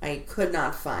 I could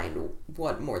not find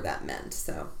what more that meant,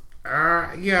 so.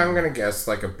 Yeah, I'm gonna guess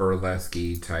like a burlesque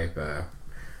type.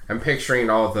 I'm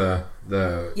picturing all the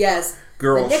Yes.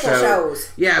 girl the nickel shows.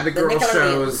 Yeah, the girl Nickelodeons.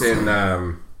 shows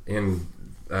in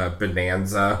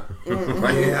Bonanza.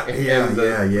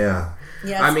 Yeah.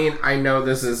 Yes. I mean, I know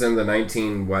this is in the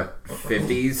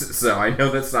 50s, so I know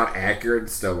that's not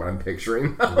accurate. Still, what I'm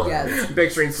picturing. Yes. I'm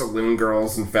picturing saloon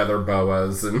girls and feather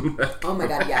boas and. Oh my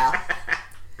god, yeah.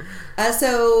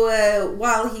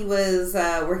 While he was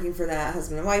working for that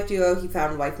husband and wife duo, he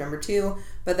found wife number 2,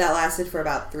 but that lasted for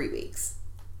about 3 weeks.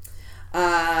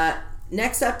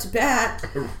 Next up to bat.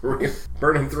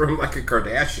 Burning through him like a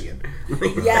Kardashian.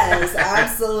 Yes,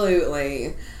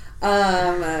 absolutely.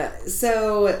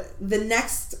 So the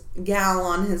next gal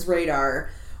on his radar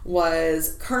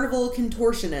was carnival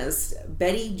contortionist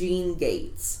Betty Jean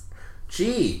Gates.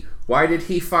 Gee, why did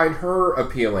he find her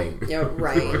appealing? Yeah,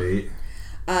 right.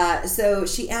 So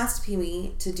she asked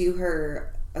Pee-wee to do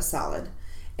her a solid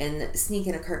and sneak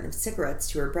in a carton of cigarettes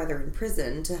to her brother in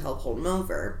prison to help hold him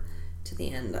over to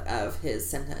the end of his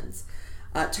sentence.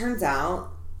 Turns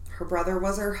out her brother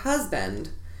was her husband,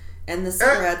 and the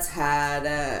cigarettes had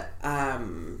a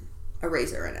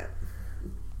razor in it.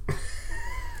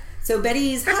 So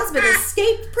Betty's husband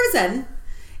escaped prison,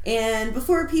 and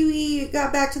before Pee-wee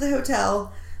got back to the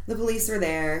hotel, the police were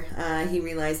there. He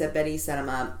realized that Betty set him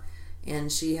up,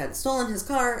 and she had stolen his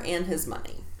car and his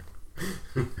money.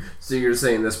 So you're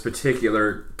saying this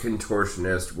particular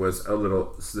contortionist was a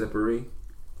little slippery?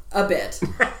 A bit.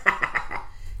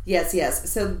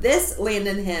 Yes. So this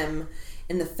landed him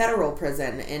in the federal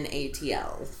prison in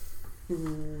ATL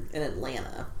in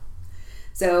Atlanta.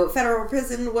 So federal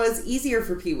prison was easier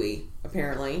for Pee-wee,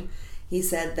 apparently. He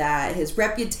said that his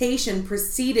reputation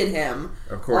preceded him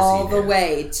all the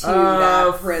way to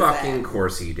that prison. Fucking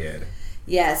course he did.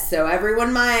 Yes, so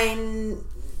everyone mind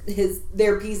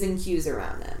their P's and Q's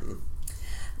around him.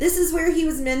 This is where he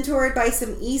was mentored by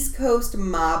some East Coast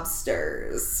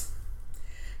mobsters.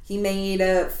 He made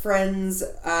friends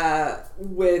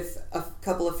with a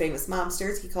couple of famous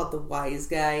mobsters he called the Wise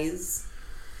Guys.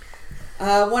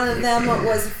 One of them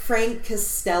was Frank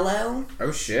Costello.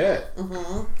 Oh, shit.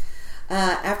 Mm-hmm.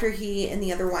 After he and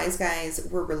the other Wise Guys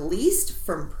were released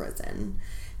from prison,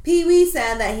 Pee-wee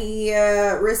said that he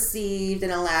received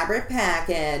an elaborate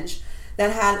package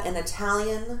that had an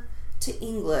Italian to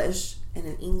English and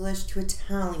an English to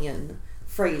Italian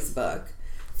phrase book,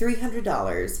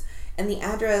 $300, and the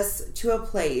address to a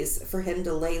place for him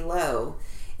to lay low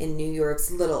in New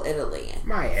York's Little Italy.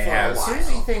 My ass. Who does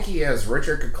he think he is?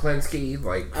 Richard Kuklinski?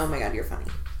 Oh my god, you're funny.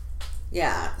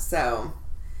 Yeah, so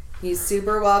he's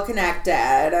super well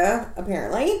connected,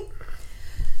 apparently.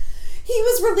 He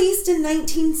was released in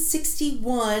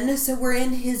 1961, so we're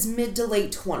in his mid to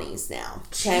late 20s now.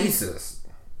 Okay? Jesus.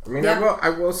 I mean, Yep. I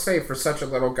will say, for such a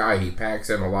little guy, he packs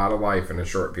in a lot of life in a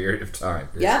short period of time.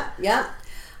 Yep.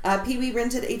 Pee-wee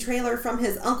rented a trailer from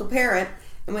his Uncle Parrot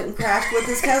and went and crashed with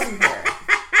his cousin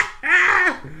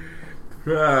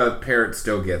Parrot. Parrot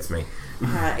still gets me.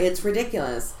 It's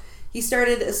ridiculous. He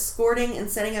started escorting and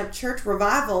setting up church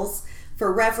revivals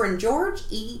for Reverend George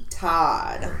E.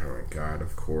 Todd. Oh my god,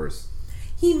 of course.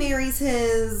 He marries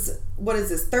his,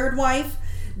 third wife?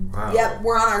 Wow. Yep,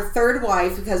 we're on our third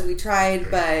wife because we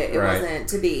tried, but it wasn't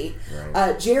to be.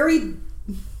 Right. Jerry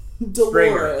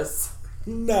Dolores.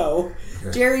 No.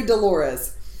 Okay. Jerry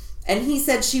Dolores. And he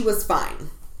said she was fine.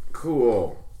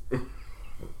 Cool. Fine.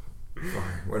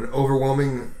 An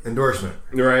overwhelming endorsement.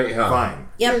 Right, yeah. Fine.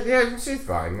 Yep. Yeah, she's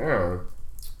fine. Yeah.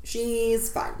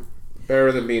 She's fine.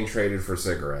 Better than being traded for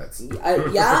cigarettes.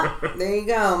 Yeah, there you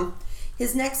go.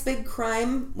 His next big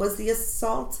crime was the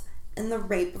assault and the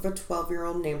rape of a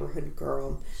 12-year-old neighborhood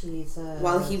girl. Jesus.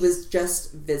 While he was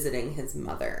just visiting his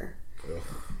mother. Ugh.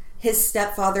 His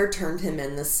stepfather turned him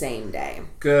in the same day.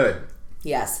 Good.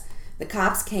 Yes. The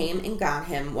cops came and got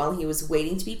him while he was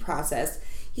waiting to be processed.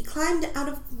 He climbed out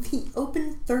of the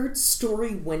open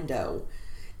third-story window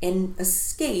and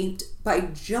escaped by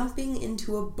jumping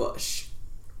into a bush.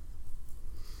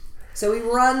 So he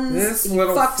runs, This he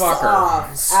little fucks fucker.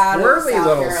 off out of Squirrely South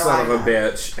little Carolina. son of a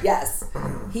bitch. Yes,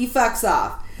 he fucks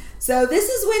off. So this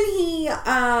is when he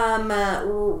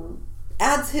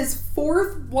adds his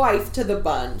fourth wife to the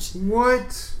bunch.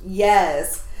 What?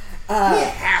 Yes. He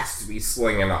has to be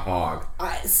slinging a hog.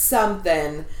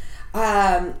 Something.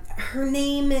 Her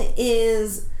name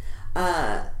is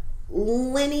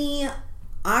Lenny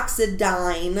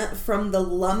Oxidine from the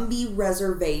Lumbee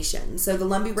Reservation. So the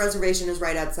Lumbee Reservation is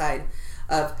right outside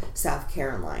of South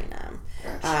Carolina.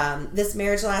 Gotcha. This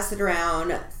marriage lasted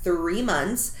around 3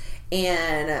 months,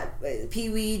 and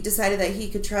Pee-wee decided that he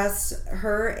could trust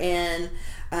her and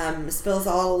spills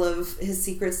all of his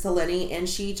secrets to Lenny, and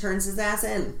she turns his ass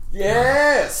in.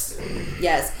 Yes!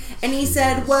 Yes. And he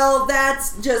said, well,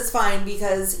 that's just fine,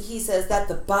 because he says that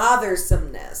the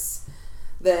bothersomeness,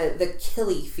 the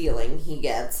killy feeling he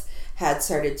gets, had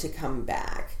started to come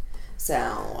back. So.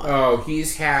 Oh,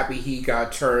 he's happy he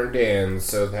got turned in,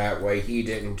 so that way he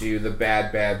didn't do the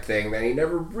bad thing that he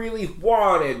never really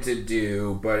wanted to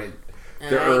do, but it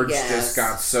The urge just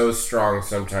got so strong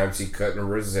sometimes he couldn't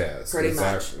resist. Pretty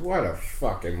much. What a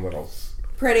fucking little...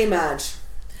 Pretty much.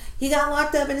 He got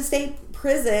locked up in a state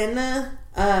prison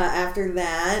after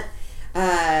that.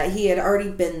 He had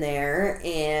already been there,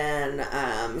 and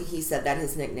he said that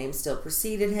his nickname still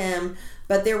preceded him,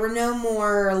 but there were no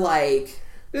more, like...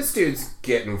 This dude's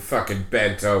getting fucking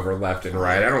bent over left and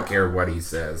right. I don't care what he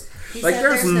says. He like, said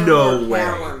there's no way.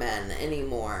 Power men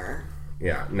anymore.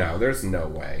 Yeah, no, there's no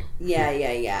way.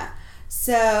 Yeah.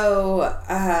 So,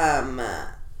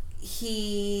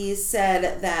 he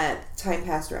said that time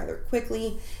passed rather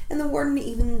quickly, and the warden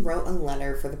even wrote a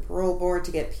letter for the parole board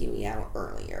to get Pee-wee out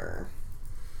earlier.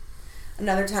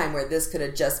 Another time where this could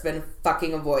have just been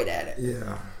fucking avoided.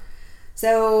 Yeah.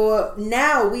 So,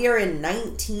 now we are in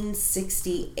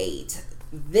 1968.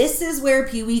 This is where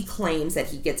Pee-wee claims that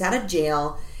he gets out of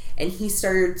jail, and he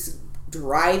starts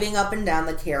driving up and down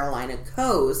the Carolina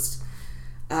coast,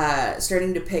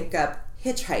 starting to pick up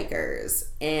hitchhikers,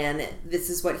 and this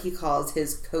is what he calls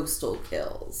his coastal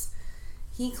kills.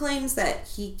 He claims that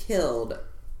he killed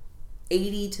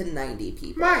 80 to 90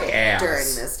 people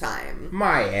during this time.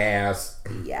 My ass.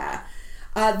 Yeah.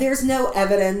 There's no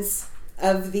evidence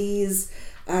of these.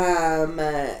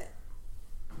 I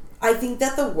think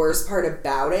that the worst part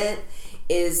about it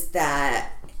is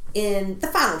that in The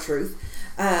Final Truth,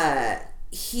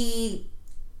 he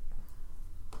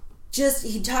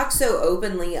talks so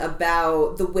openly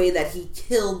about the way that he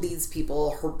killed these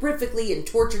people horrifically and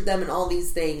tortured them and all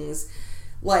these things.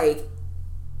 Like,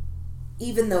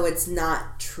 even though it's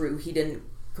not true, he didn't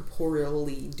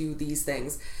corporeally do these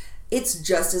things, it's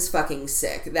just as fucking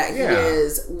sick that he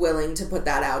is willing to put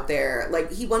that out there.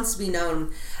 Like, he wants to be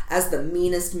known as the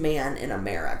meanest man in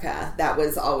America. That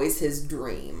was always his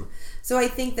dream. So I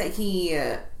think that he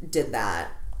did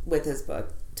that with his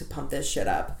book to pump this shit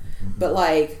up. But,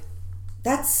 like,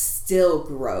 that's still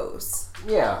gross.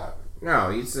 Yeah. No,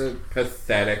 he's a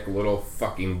pathetic little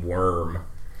fucking worm.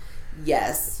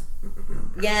 Yes. You're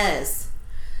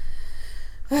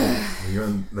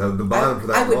on the bottom for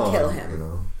that long. I would kill him. You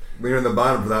know? When you're in the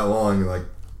bottom for that long, you're like,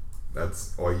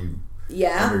 that's all you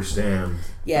understand.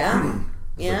 Yeah.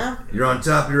 Yeah. Like, you're on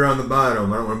top, you're on the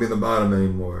bottom. I don't want to be on the bottom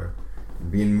anymore.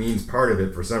 Being mean's part of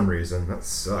it for some reason. That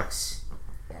sucks.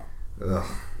 Ugh.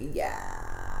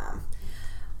 Yeah.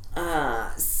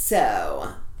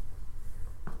 So,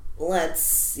 let's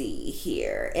see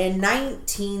here. In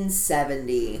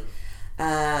 1970,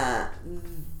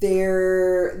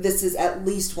 this is at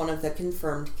least one of the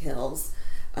confirmed kills.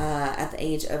 At the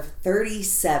age of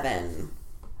 37,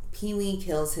 Pee-wee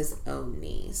kills his own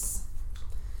niece.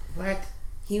 What?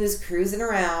 He was cruising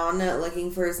around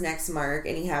looking for his next mark,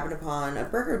 and he happened upon a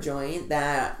burger joint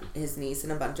that his niece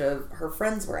and a bunch of her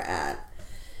friends were at.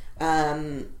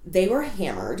 They were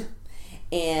hammered,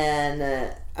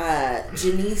 and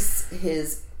Janice,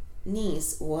 his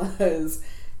niece, was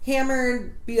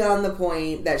hammered beyond the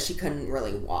point that she couldn't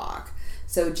really walk.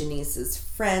 So Janice's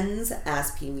friends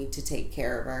asked Pee-wee to take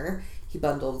care of her. He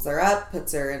bundles her up,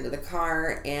 puts her into the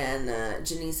car, and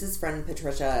Janice's friend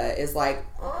Patricia is like,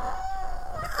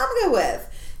 I'm good with,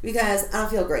 because I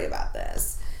don't feel great about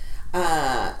this.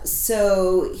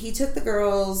 So he took the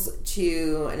girls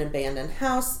to an abandoned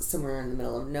house somewhere in the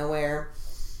middle of nowhere.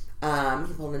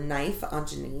 He pulled a knife on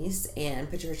Janice, and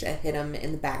Patricia hit him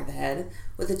in the back of the head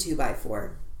with a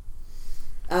 2x4.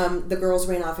 The girls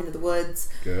ran off into the woods,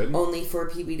 only for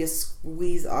Pee-wee to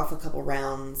squeeze off a couple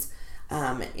rounds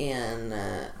and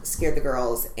scared the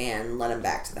girls and led them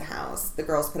back to the house. The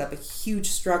girls put up a huge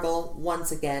struggle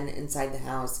once again inside the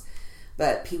house,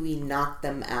 but Pee-wee knocked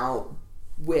them out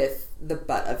with the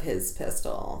butt of his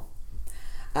pistol.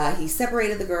 He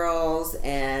separated the girls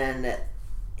and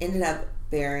ended up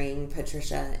burying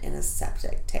Patricia in a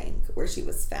septic tank where she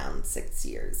was found 6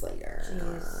 years later.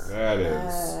 Jeez. That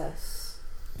is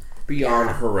beyond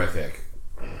horrific.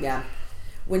 Yeah.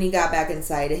 When he got back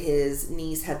inside, his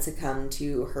niece had succumbed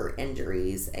to her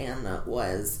injuries and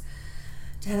was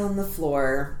dead on the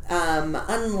floor.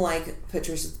 Unlike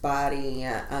Patricia's body,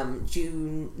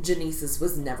 Janice's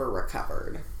was never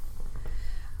recovered.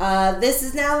 This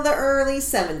is now the early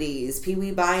 70s.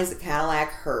 Pee-wee buys a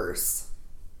Cadillac hearse.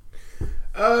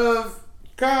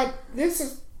 God, this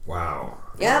is... Wow.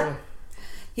 Yep.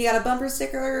 He got a bumper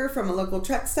sticker from a local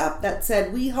truck stop that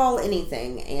said, "We haul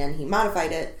anything," and he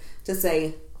modified it to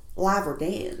say, "Live or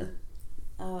dead."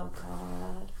 Oh,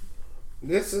 God.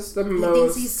 This is the He most...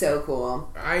 thinks he's so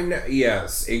cool. I know.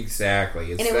 Yes,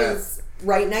 exactly. It's and it was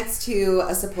right next to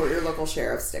a support your local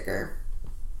sheriff sticker.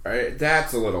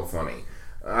 That's a little funny.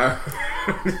 I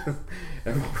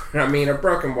mean, a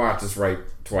broken watch is right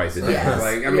twice a day. Yes.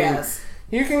 Like, I mean,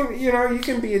 You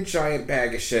can be a giant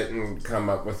bag of shit and come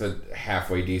up with a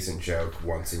halfway decent joke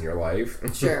once in your life.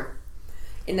 Sure.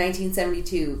 In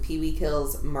 1972, Pee-wee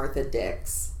kills Martha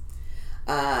Dix.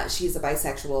 She's a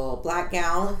bisexual black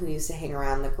gal who used to hang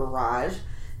around the garage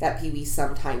that Pee-wee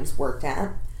sometimes worked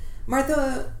at.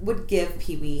 Martha would give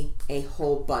Pee-wee a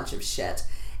whole bunch of shit,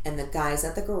 and the guys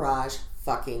at the garage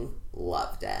fucking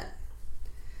loved it.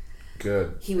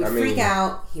 Good. He would freak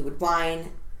out, he would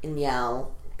whine and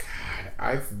yell. God,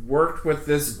 I've worked with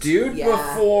this dude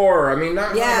before. I mean,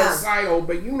 not homicidal,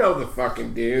 but you know the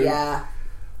fucking dude. Yeah.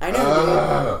 I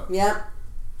know. Yep.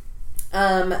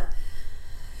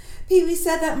 Pee-wee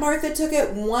said that Martha took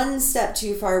it one step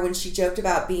too far when she joked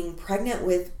about being pregnant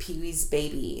with Pee-wee's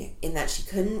baby, in that she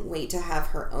couldn't wait to have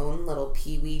her own little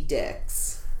Pee-wee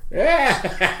Dix. Yes.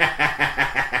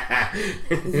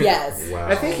 Wow.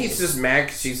 I think he's just mad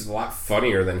because she's a lot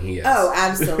funnier than he is. Oh,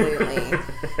 absolutely.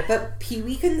 But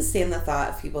Pee-wee couldn't stand the thought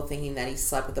of people thinking that he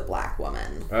slept with a black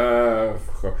woman.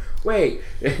 Wait,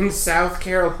 in South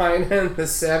Carolina in the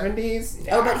 70s?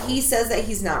 No. Oh, but he says that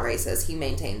he's not racist. He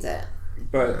maintains it.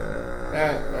 But,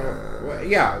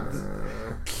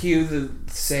 cue the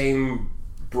same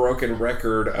broken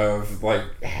record of,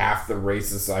 like, half the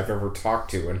racists I've ever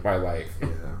talked to in my life.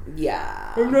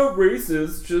 Yeah. I'm not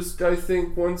racist, just I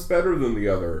think one's better than the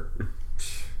other.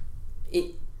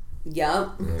 Yep.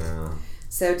 Yeah.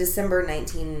 So, December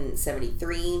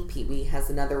 1973, Pee-wee has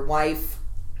another wife.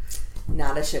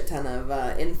 Not a shit ton of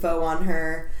info on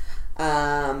her.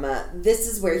 This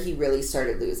is where he really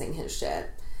started losing his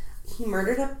shit. He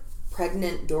murdered a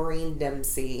pregnant Doreen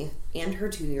Dempsey and her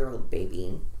 2-year-old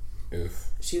baby. Oof.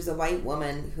 She was a white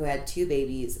woman who had 2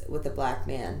 babies with a black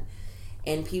man.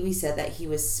 And Pee-wee said that he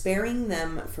was sparing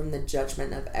them from the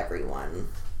judgment of everyone.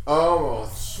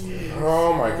 Oh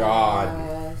my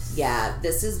God. Yeah,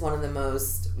 this is one of the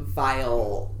most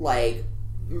vile, like,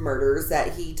 murders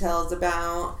that he tells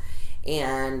about.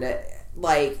 And,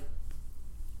 like,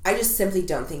 I just simply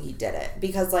don't think he did it.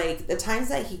 Because, like, the times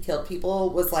that he killed people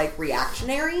was, like,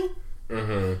 reactionary.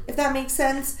 Mm-hmm. If that makes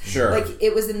sense. Sure. Like,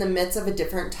 it was in the midst of a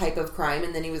different type of crime,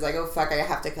 and then he was like, oh, fuck, I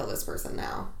have to kill this person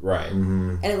now. Right.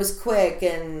 Mm-hmm. And it was quick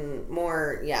and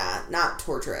more, not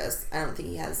torturous. I don't think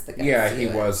he has the guts to he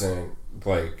do it. wasn't,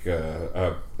 like,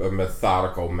 a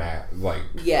methodical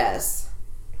Yes.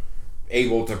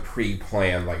 able to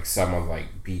pre-plan, like, someone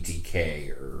like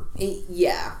BTK or...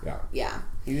 Yeah.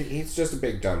 He's just a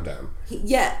big dum-dum.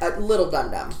 A little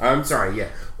dum-dum. I'm sorry, yeah.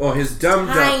 Well, his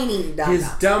dum-dum... Tiny dum-dum. His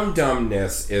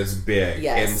dum-dumness is big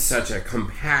in such a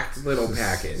compact little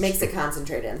package. Makes it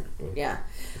concentrated. Yeah.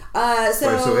 Why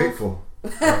so hateful?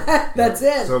 That's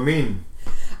it. So mean.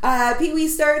 Pee-wee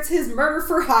starts his murder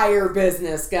for hire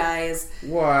business, guys.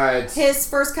 What? His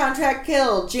first contract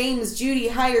kill. James Judy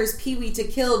hires Pee-wee to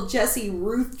kill Jessie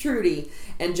Ruth Trudy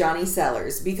and Johnny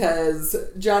Sellers because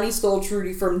Johnny stole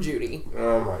Trudy from Judy.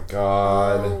 Oh my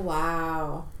God. Oh,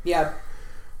 wow. Yeah.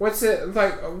 What's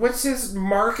his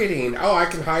marketing? Oh, I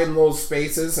can hide in little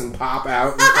spaces and pop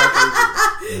out. And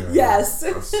fucking, Yes.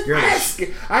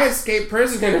 I escaped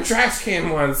prison in a trash can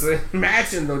once.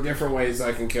 Imagine the different ways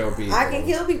I can kill people. I can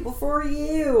kill people for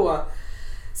you.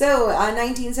 So,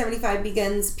 1975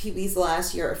 begins Pee-wee's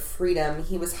last year of freedom.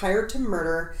 He was hired to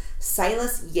murder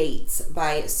Silas Yates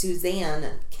by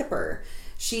Suzanne Kipper.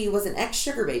 She was an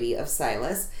ex-sugar baby of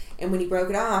Silas, and when he broke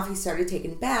it off, he started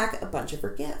taking back a bunch of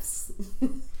her gifts.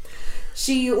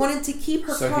 She wanted to keep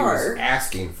her car. So he was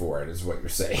asking for it, is what you're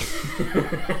saying.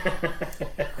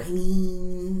 I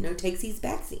mean, no takesies,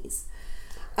 backsies.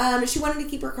 She wanted to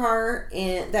keep her car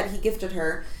that he gifted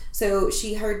her, so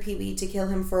she hired Pee-wee to kill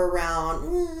him for around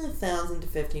 $1,000 to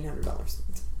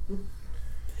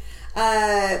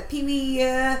 $1,500. Pee-wee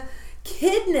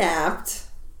kidnapped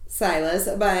Silas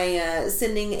by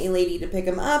sending a lady to pick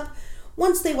him up.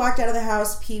 Once they walked out of the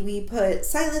house, Pee-wee put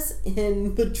Silas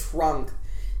in the trunk,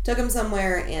 took him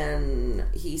somewhere, and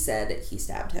he said he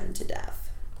stabbed him to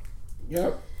death.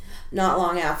 Yep. Not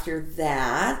long after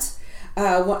that,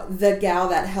 the gal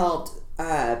that helped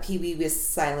Pee-wee with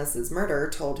Silas's murder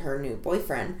told her new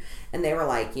boyfriend, and they were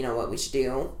like, you know what we should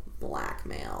do?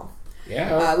 Blackmail.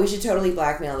 Yeah. We should totally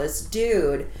blackmail this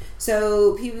dude.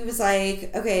 So Pee-wee was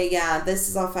like, okay, yeah, this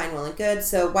is all fine, well and good,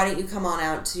 so why don't you come on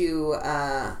out to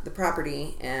the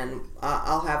property and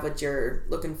I'll have what you're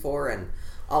looking for and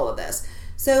all of this.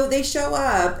 So they show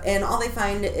up and all they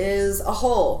find is a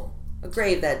hole, a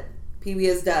grave that Pee-wee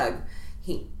has dug.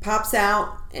 He pops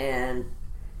out and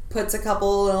puts a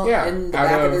couple in the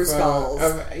back of their skulls.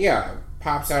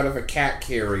 Pops out of a cat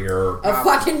carrier. A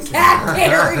fucking cat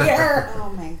carrier! Oh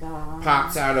my God.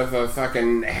 Pops out of a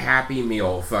fucking Happy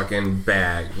Meal fucking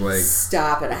bag. Like,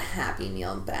 stop at a Happy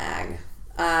Meal bag.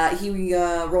 He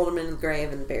rolled him into the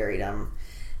grave and buried him.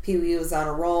 Pee-wee was on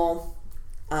a roll.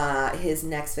 His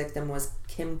next victim was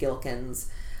Kim Gilkins.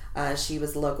 She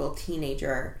was a local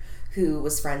teenager who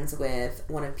was friends with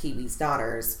one of Pee-wee's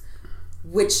daughters,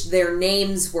 which their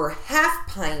names were Half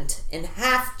Pint and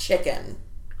Half Chicken.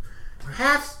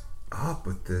 Half up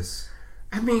with this.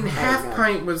 I mean, Half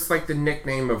Pint was like the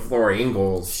nickname of Laura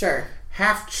Ingalls. Sure.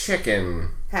 Half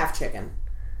Chicken. Half Chicken.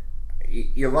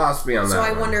 You lost me on that. So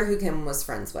I wonder who Kim was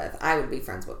friends with. I would be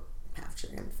friends with Half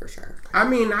Chicken for sure. I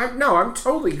mean, I'm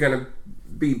totally gonna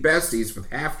be besties with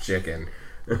Half Chicken.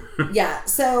 Yeah.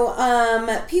 So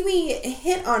Pee-wee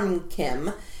hit on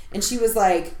Kim, and she was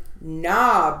like,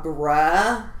 "Nah,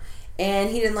 bruh," and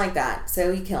he didn't like that,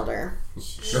 so he killed her.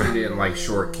 She didn't like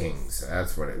short kings.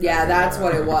 That's what it. Yeah, that's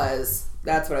what it was.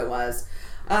 That's what it was.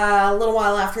 A little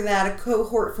while after that, a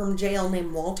cohort from jail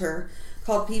named Walter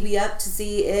called Pee-wee up to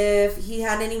see if he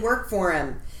had any work for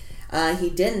him. He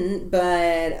didn't,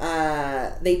 but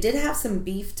they did have some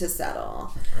beef to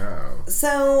settle. Oh.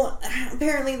 So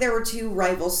apparently there were two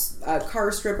rival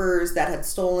car strippers that had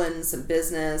stolen some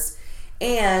business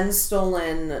and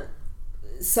stolen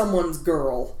someone's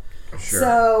girl. Sure.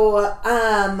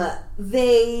 So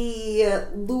they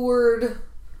lured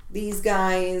these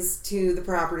guys to the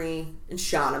property and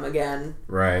shot them again.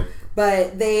 Right.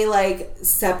 But they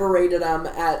separated them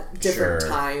at different Sure.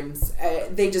 times.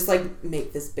 They just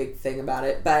make this big thing about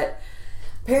it. But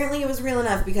apparently it was real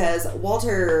enough because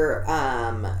Walter,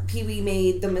 Pee-wee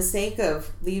made the mistake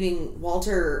of leaving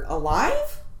Walter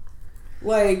alive.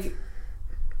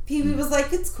 Pee-wee was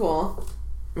like, "It's cool.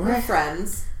 We're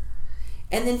friends."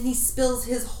 And then he spills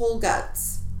his whole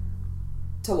guts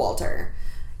to Walter.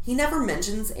 He never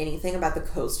mentions anything about the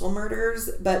Coastal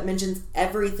murders, but mentions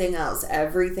everything else,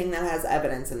 everything that has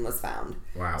evidence and was found.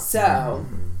 Wow. So,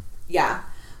 yeah.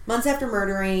 Months after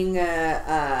murdering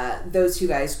those two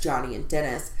guys, Johnny and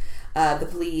Dennis, the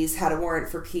police had a warrant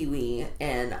for Pee-wee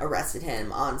and arrested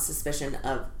him on suspicion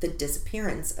of the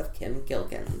disappearance of Kim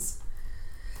Gilkins.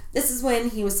 This is when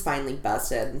he was finally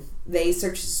busted. They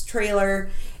searched his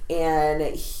trailer, and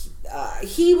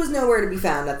he was nowhere to be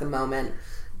found at the moment.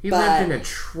 He lived in a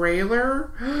trailer?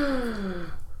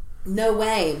 No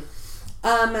way.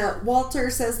 Walter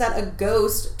says that a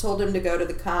ghost told him to go to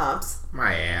the cops.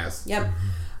 My ass. Yep.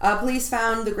 Police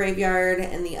found the graveyard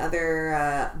and the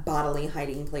other bodily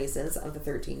hiding places of the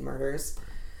 13 murders.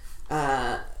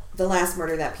 The last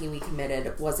murder that Pee-wee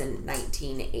committed was in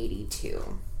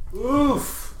 1982.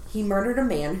 Oof. He murdered a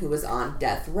man who was on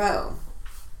death row.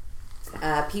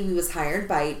 Pee-wee was hired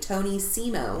by Tony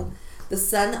Simo, the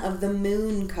son of the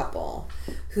Moon couple,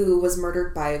 who was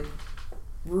murdered by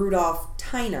Rudolph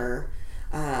Tyner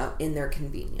in their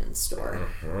convenience store.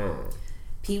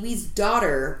 Pee-wee's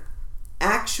daughter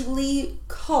actually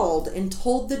called and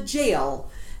told the jail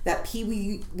that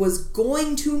Pee-wee was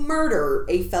going to murder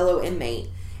a fellow inmate,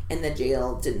 and the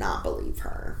jail did not believe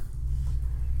her.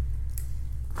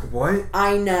 What?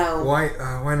 I know. Why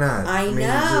not? I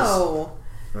know.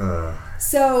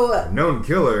 So known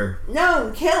killer.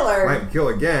 Might kill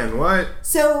again. What?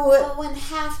 So But when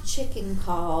Half Chicken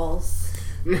calls,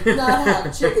 not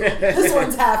half chicken. This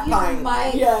one's half you pint.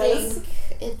 might Yes. think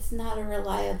it's not a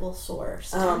reliable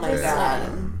source. Oh I'm my just God.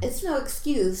 saying. It's no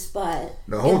excuse, but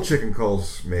The whole chicken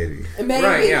calls, maybe. Maybe.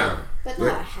 Right, yeah. not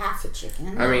a half a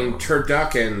chicken. I mean,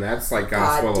 turducken, that's like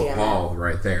God Gospel damn of it. Paul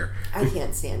right there. I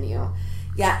can't stand you.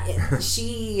 Yeah,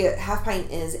 Half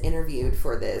Pint is interviewed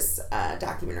for this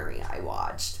documentary I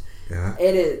watched. Yeah.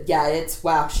 It is. Yeah, it's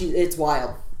wow. It's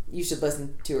wild. You should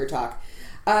listen to her talk.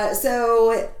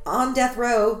 So on death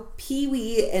row,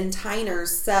 Pee-wee and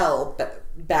Tyner's cell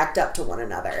backed up to one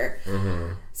another.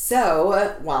 Mm-hmm.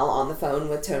 So while on the phone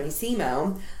with Tony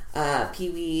Simo,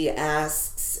 Pee-wee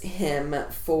asks him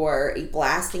for a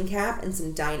blasting cap and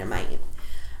some dynamite,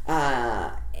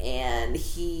 and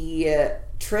he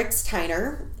tricks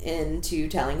Tyner into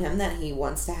telling him that he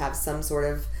wants to have some sort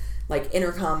of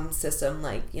intercom system,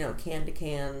 can to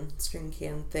can, string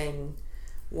can thing,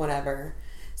 whatever.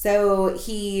 So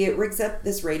he rigs up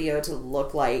this radio to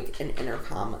look like an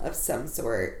intercom of some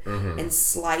sort, and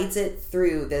slides it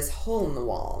through this hole in the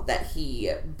wall that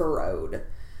he burrowed.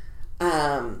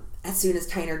 As soon as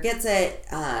Tyner gets it,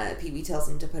 Pee-wee tells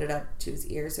him to put it up to his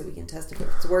ear so we can test if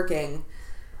it's working.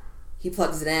 He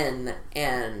plugs it in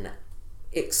and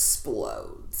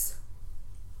explodes.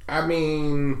 I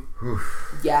mean,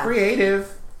 Yeah.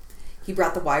 creative. He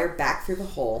brought the wire back through the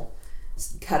hole,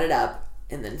 cut it up,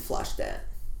 and then flushed it.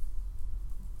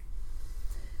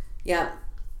 Yeah.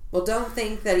 Well, don't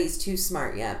think that he's too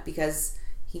smart yet, because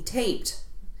he taped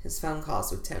his phone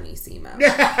calls with Tony Simo.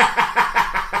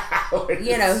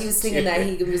 You know, he was thinking that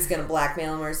he was going to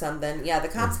blackmail him or something. Yeah, the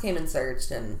cops came and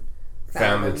searched and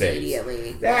found him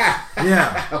immediately. Yeah.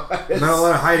 Not a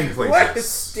lot of hiding places. What a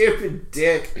stupid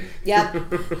dick. Yep.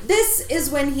 This is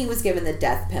when he was given the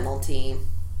death penalty.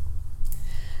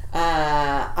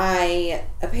 I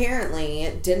apparently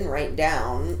didn't write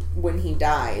down when he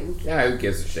died. Yeah, who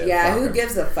gives a shit? Yeah, who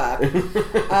gives a fuck?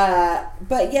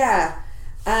 But yeah,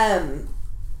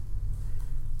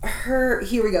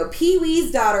 here we go.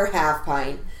 Pee-wee's daughter, Half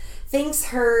Pint, thinks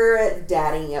her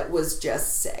daddy was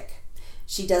just sick.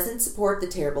 She doesn't support the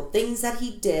terrible things that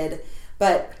he did,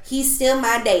 but he's still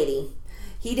my daddy.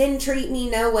 He didn't treat me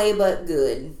no way but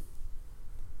good.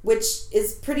 Which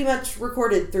is pretty much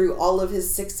recorded through all of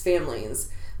his 6 families.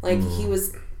 Like, he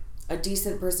was a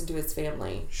decent person to his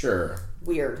family. Sure.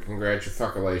 Weird.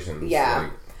 Congratulations. Yeah.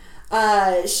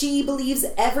 She believes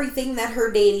everything that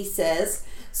her daddy says.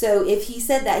 So if he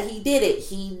said that he did it,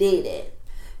 he did it.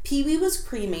 Pee-wee was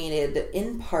cremated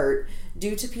in part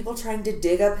due to people trying to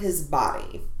dig up his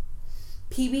body.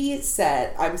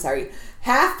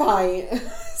 Half Pint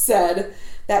said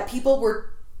that people were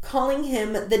calling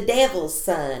him the devil's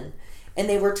son, and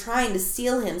they were trying to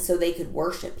steal him so they could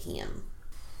worship him.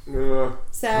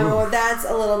 So that's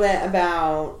a little bit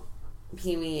about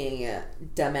Pee-wee,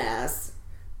 dumbass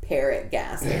Parrot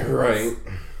Gaskins. Right.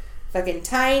 Fucking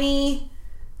teeny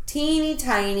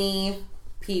tiny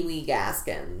Pee-wee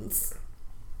Gaskins.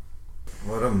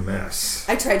 What a mess.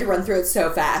 I tried to run through it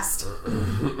so fast.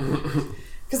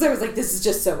 Because I was like, this is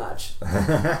just so much.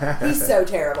 He's so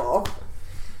terrible.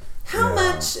 How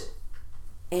much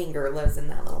anger lives in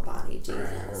that little body,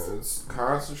 Jesus? It's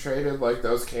concentrated like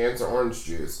those cans of orange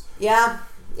juice. Yeah.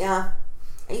 I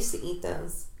used to eat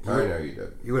those. I know you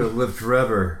did. You would have lived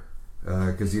forever,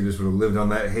 because you just would have lived on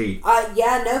that hate.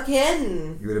 Yeah, no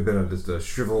kidding. You would have been just a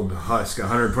shriveled husk,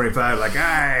 125, like,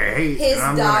 I hate, His and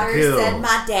I'm daughter gonna kill. said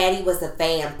my daddy was a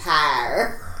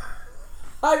vampire.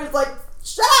 I was like,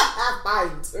 shut up, Half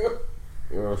Pint.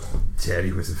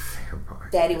 Daddy was a vampire.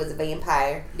 Daddy was a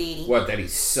vampire. Dee. What, that he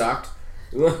sucked?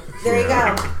 There you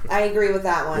go. I agree with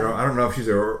that one. You know, I don't know if she's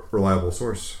a reliable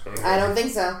source. I don't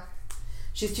think so.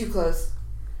 She's too close.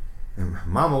 And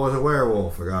Mama was a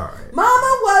werewolf. Like, all right.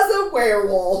 Mama was a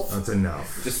werewolf. That's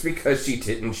enough. Just because she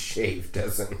didn't shave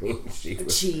doesn't mean she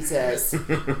was... Jesus.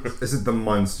 Isn't the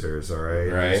Munsters, all right?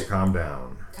 Right. Just calm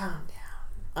down. Calm down.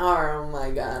 Oh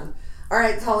my God. All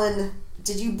right, Cullen,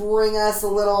 did you bring us a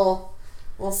little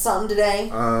something today?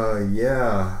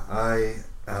 Yeah. I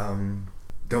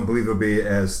don't believe it'll be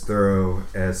as thorough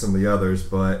as some of the others,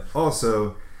 but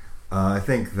also I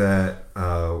think that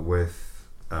with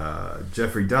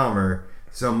Jeffrey Dahmer,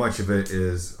 so much of it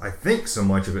is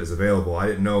available. I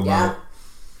didn't know about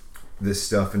this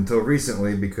stuff until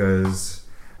recently because,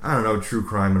 I don't know, true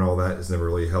crime and all that has never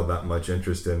really held that much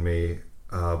interest in me.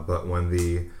 But when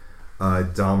the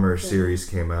Dahmer series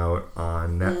came out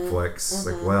on Netflix,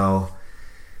 like, well,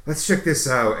 let's check this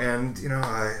out. And, you know,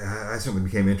 I certainly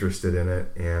became interested in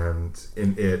it and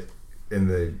in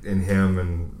him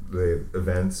and the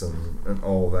events and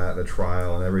all that, the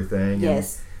trial and everything.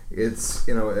 Yes. And it's,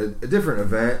 you know, a different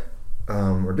event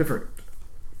or different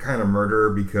kind of murder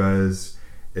because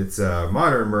it's a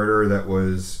modern murder that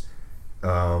was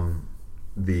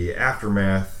the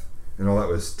aftermath and all that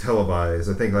was televised.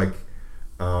 I think, like,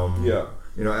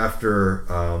 you know, after...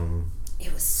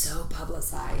 it was so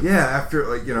publicized. Yeah, after,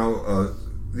 like, you know,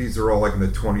 these are all, like, in the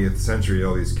 20th century,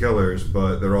 all these killers,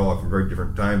 but they're all from very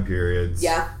different time periods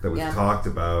that we've talked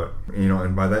about. You know,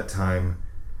 and by that time,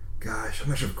 gosh, I'm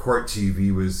not sure if court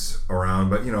TV was around,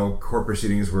 but, you know, court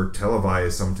proceedings were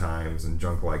televised sometimes and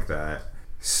junk like that.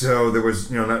 So there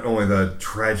was, you know, not only the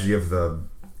tragedy of the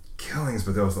killings,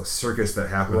 but there was the circus that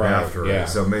happened after it.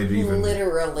 So it made it even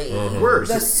literally worse.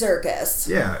 The circus.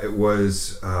 Yeah, it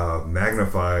was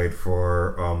magnified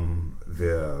for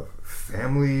the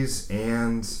families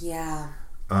and the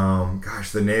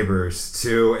neighbors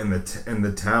too, in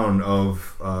the town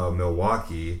of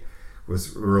Milwaukee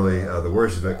was really the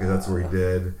worst of it because that's where he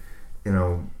did, you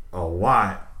know, a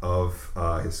lot of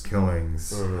his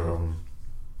killings.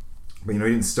 But, you know,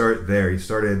 he didn't start there. He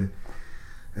started.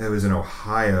 It was in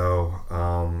Ohio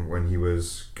when he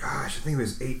was, I think he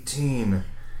was 18.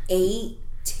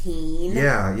 18?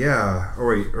 Yeah.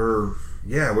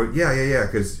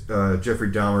 Because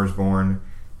Jeffrey Dahmer was born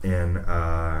in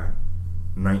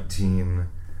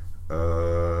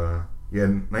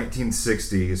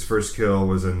 1960. His first kill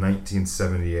was in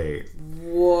 1978.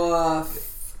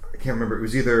 Woof. I can't remember. It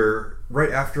was either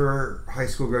right after high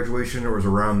school graduation or it was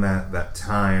around that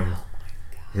time.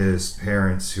 His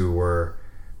parents, who were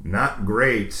not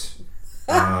great.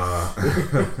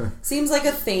 Seems like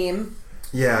a theme.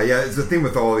 Yeah, it's the thing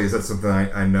with all these. That's something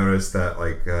I noticed that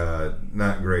like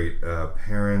not great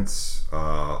parents,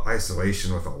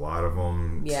 isolation with a lot of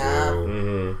them. Yeah.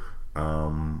 Too.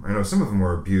 I know some of them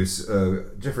were abuse.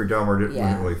 Jeffrey Dahmer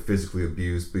wasn't really physically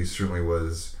abused, but he certainly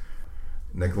was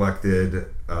neglected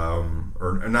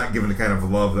or not given the kind of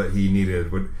love that he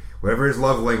needed. Whatever his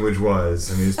love language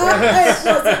was, I mean, his parents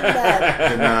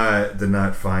did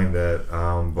not find it.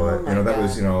 But that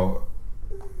was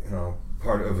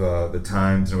part of the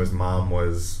times. His mom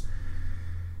was,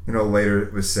 later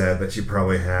it was said that she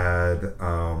probably had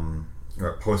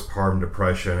postpartum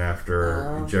depression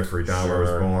after Jeffrey Dahmer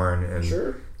was born, and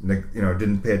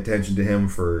didn't pay attention to him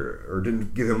or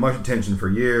didn't give him much attention for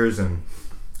years, and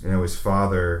his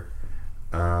father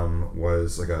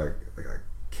was like a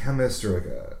chemist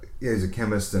or he's a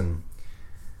chemist and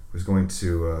was going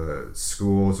to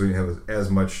school, so he didn't have as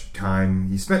much time.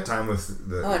 He spent time with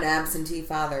an absentee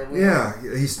father. Yeah,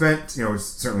 he spent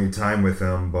certainly time with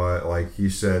him, but like he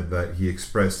said that he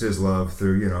expressed his love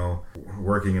through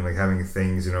working and like having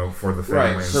things for the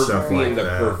family and stuff like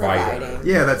that. Provider.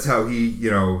 Yeah, that's how he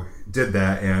did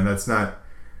that, and that's not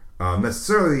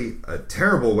necessarily a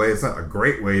terrible way. It's not a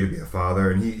great way to be a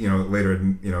father, and he later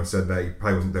said that he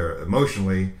probably wasn't there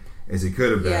emotionally as he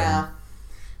could have been. Yeah.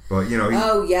 But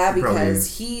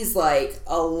because he's like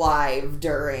alive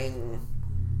during.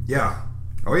 Yeah.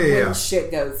 When shit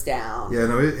goes down. Yeah,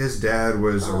 no, his dad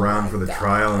was around for the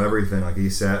trial and everything. Like he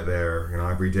sat there,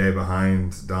 every day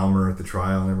behind Dahmer at the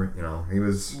trial and he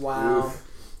was. Wow.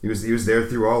 He was there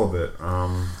through all of it.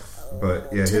 But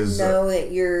yeah, to know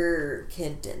that your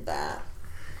kid did that.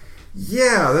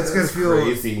 Yeah, that's gotta feel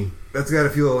crazy. That's gotta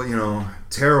feel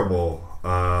terrible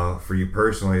for you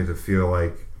personally to feel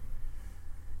like.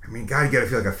 I mean, God, you gotta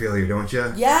feel like a failure, don't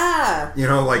you? Yeah.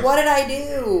 Like what did I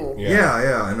do?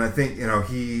 Yeah. And I think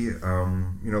he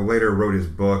later wrote his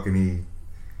book, and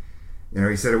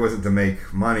he said it wasn't to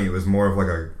make money. It was more of like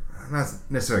a not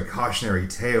necessarily a cautionary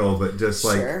tale, but just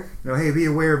like hey, be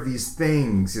aware of these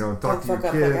things. Talk to your kids.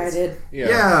 Up like I did.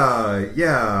 Yeah.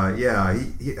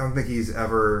 He I don't think he's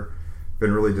ever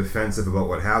been really defensive about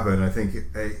what happened. I think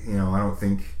I don't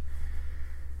think.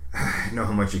 Know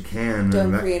how much you can.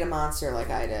 Don't create a monster like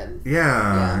I did.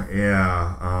 Yeah.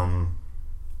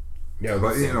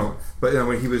 But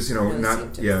when he was, not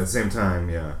at the same time,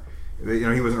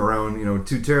 he wasn't around,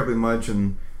 too terribly much,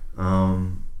 and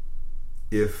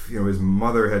if his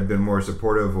mother had been more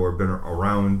supportive or been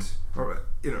around, or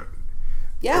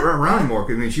around more.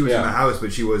 Because I mean, she was in the house,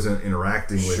 but she wasn't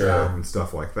interacting with him and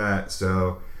stuff like that.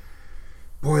 So.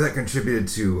 Boy, that contributed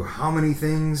to how many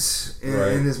things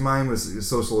in his mind was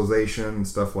socialization and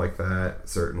stuff like that,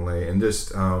 certainly. And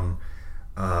just from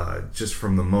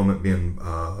the moment being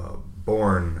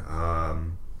born,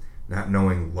 not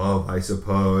knowing love, I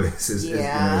suppose, is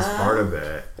part of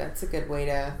it. That's a good way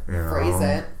to phrase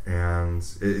it. And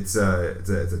it's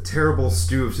a terrible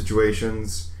stew of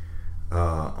situations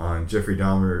on Jeffrey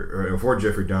Dahmer, or for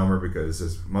Jeffrey Dahmer, because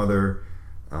his mother,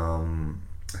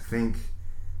 I think...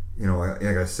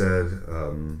 like I said,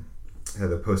 had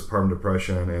the postpartum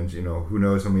depression, and who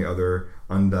knows how many other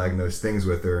undiagnosed things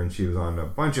with her, and she was on a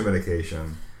bunch of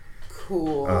medication.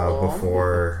 Cool.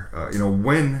 Before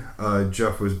when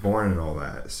Jeff was born and all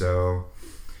that. So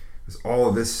there's all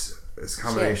of this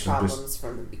combination. She had problems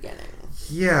from the beginning.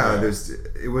 Yeah,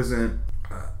 it wasn't.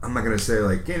 I'm not gonna say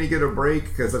like, can you get a break,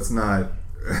 because that's not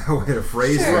a way to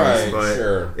phrase things.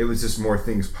 But it was just more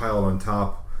things piled on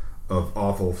top of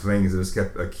awful things that just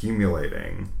kept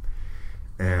accumulating,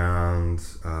 and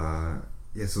so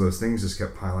those things just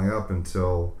kept piling up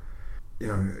until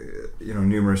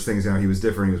numerous things. He was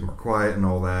different. He was more quiet and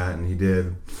all that, and he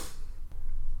did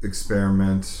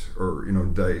experiment or I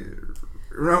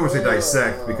don't want to say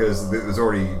dissect, because it was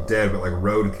already dead, but like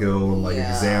roadkill and like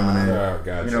examine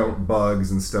it,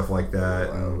 bugs and stuff like that,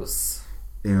 and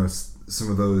some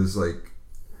of those like.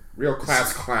 Real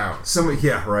class clown. Some of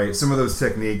those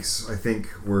techniques I think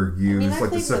were used, I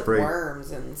to separate with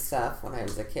worms and stuff when I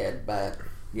was a kid, but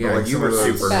you were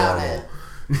super normal.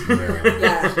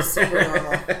 Super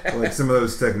normal. Like some of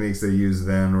those techniques they used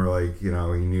then were like he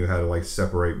knew how to like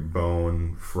separate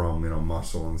bone from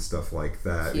muscle and stuff like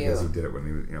that. Cute. Because he did it when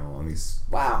he was on these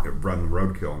running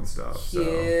roadkill and stuff.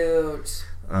 Cute.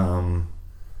 So,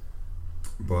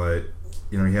 but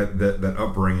he had that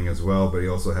upbringing as well, but he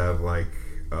also had like.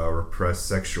 Repressed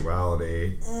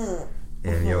sexuality,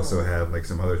 and he also had like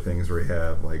some other things where he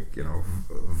had like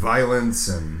violence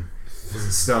and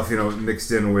stuff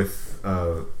mixed in with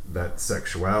that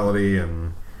sexuality,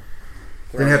 and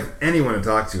didn't have anyone to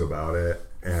talk to about it.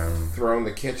 and throwing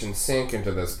the kitchen sink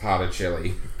into this pot of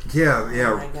chili. Yeah.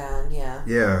 Oh my god, yeah.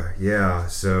 Yeah.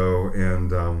 So,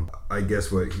 and I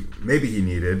guess what maybe he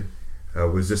needed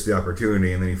was just the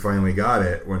opportunity, and then he finally got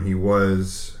it when he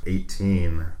was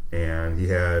 18, and he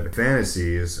had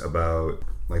fantasies about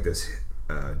like this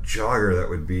jogger that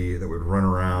would run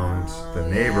around the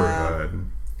neighborhood,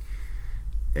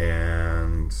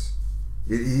 and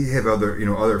he had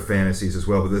other fantasies as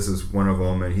well, but this is one of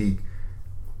them, and he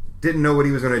didn't know what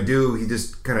he was going to do. He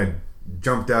just kind of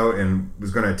jumped out and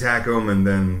was going to attack him, and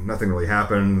then nothing really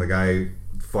happened. The guy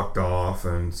fucked off,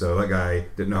 and so that guy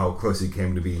didn't know how close he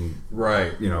came to being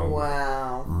murdered.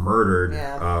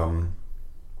 Yeah.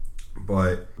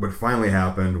 But what finally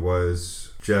happened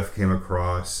was Jeff came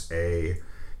across a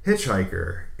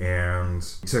hitchhiker and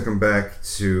took him back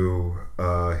to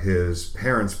his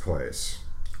parents' place.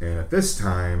 And at this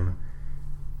time,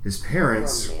 his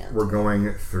parents were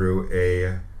going through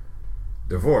a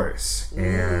divorce,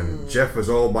 and Jeff was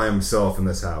all by himself in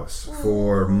this house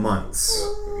for months.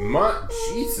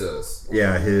 Jesus.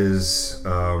 Yeah, his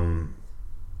I've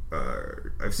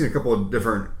seen a couple of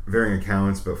different varying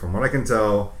accounts, but from what I can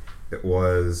tell, it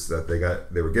was that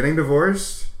they were getting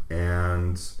divorced,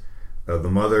 and the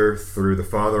mother threw the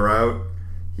father out.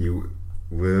 He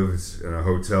lived in a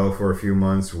hotel for a few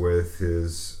months with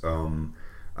his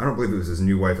I don't believe it was his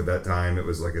new wife at that time. It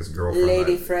was like his girlfriend.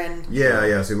 Lady friend.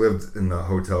 Yeah. So he lived in the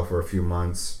hotel for a few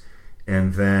months.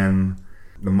 And then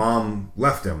the mom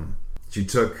left him. She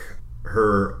took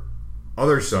her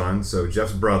other son, so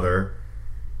Jeff's brother,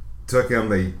 took him.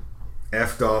 They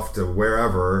effed off to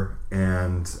wherever.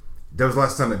 And that was the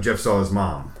last time that Jeff saw his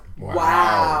mom.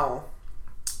 Wow.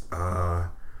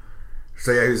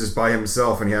 So yeah, he was just by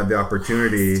himself, and he had the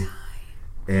opportunity.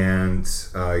 And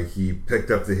he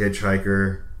picked up the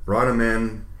hitchhiker, brought him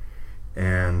in,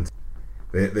 and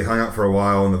they hung out for a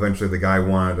while, and eventually the guy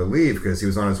wanted to leave because he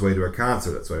was on his way to a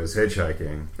concert. That's why he was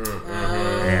hitchhiking.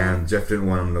 And Jeff didn't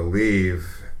want him to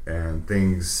leave, and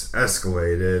things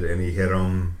escalated, and he hit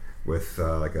him with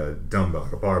like a dumbbell,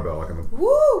 like a barbell, like on the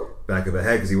back of the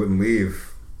head, because he wouldn't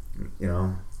leave,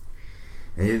 And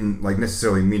he didn't like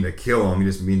necessarily mean to kill him. He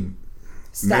just meant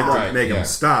to make him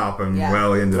stop, and he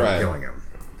ended up killing him.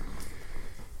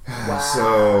 Wow.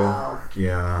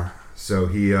 So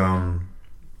he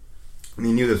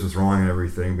knew this was wrong and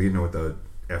everything, but he didn't know what the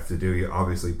F to do. He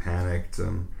obviously panicked,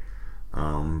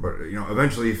 but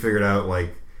eventually he figured out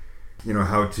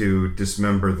how to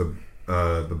dismember the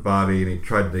body, and he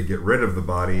tried to get rid of the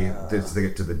body to take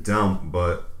it to the dump,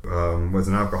 but was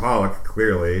an alcoholic.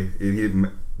 Clearly, he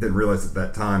didn't realize at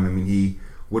that time. I mean, he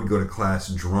would go to class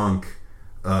drunk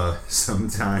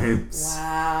sometimes.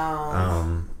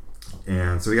 Wow.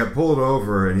 And so he got pulled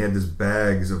over, and he had these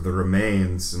bags of the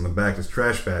remains in the back, just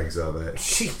trash bags of it.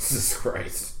 Jesus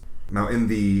Christ. Now, in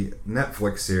the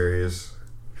Netflix series,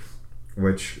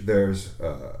 which there's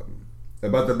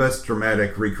about the best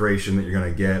dramatic recreation that you're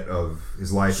going to get of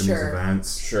his life and these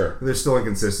events. Sure. There's still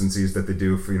inconsistencies that they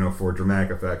do for dramatic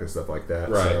effect and stuff like that.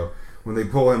 Right. So when they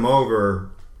pull him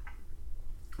over,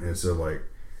 and so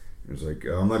it's like,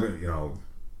 I'm not going to,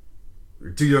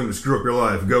 you're too young to screw up your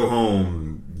life, go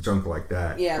home, junk like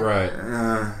that. Yeah. Right.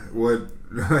 What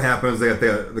happens,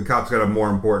 the cops got a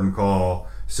more important call,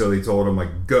 so they told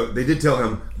him, go. They did tell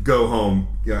him, go home.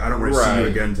 I don't want to see you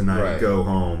again tonight. Right. Go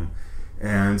home.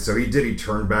 And so he did. He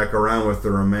turned back around with the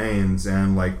remains,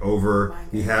 and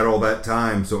he had all that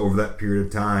time. So over that period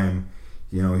of time,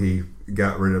 he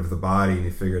got rid of the body, and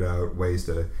he figured out ways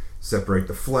to separate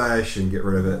the flesh and get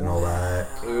rid of it and all that.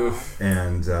 Oof.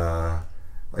 And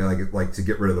like to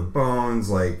get rid of the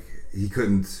bones, he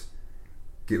couldn't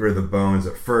get rid of the bones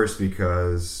at first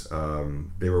because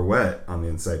they were wet on the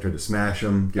inside. Tried to smash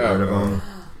them, get rid of them,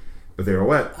 but they were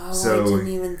wet. So I didn't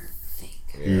even think.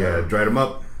 He dried them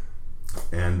up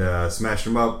and smashed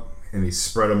them up, and he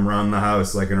spread them around the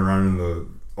house, around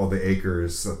all the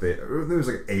acres that there was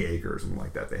 8 acres, something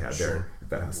like that they had there at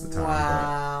that house at the time.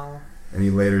 Wow. And he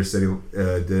later said he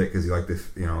did it because he liked to,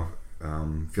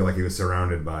 feel like he was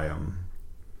surrounded by them.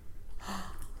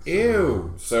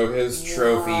 Ew. So his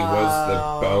trophy was the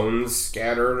bone dust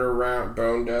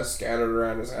scattered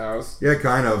around his house? Yeah,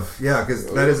 kind of. Yeah, because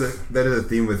that is a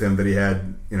theme with him, that he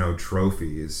had,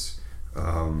 trophies.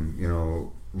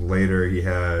 Later he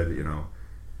had,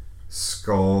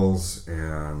 skulls,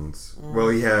 and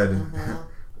he had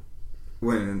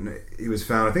when he was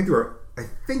found, I think there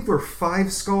were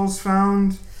 5 skulls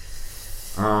found.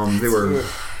 They were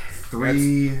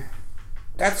 3.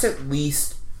 That's at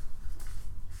least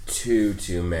 2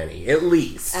 too many. At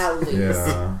least.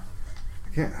 Yeah.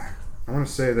 I want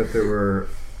to say that there were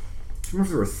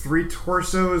remember if there were 3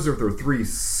 torsos or if there were 3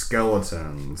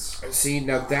 skeletons. See,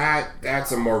 now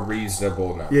that's a more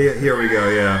reasonable number. Yeah, here we go,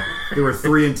 yeah. There were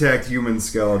 3 intact human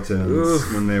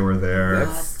skeletons when they were there.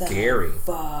 That's scary.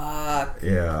 Fuck.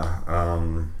 Yeah.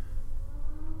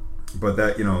 But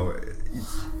that,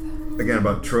 again,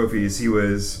 about trophies, he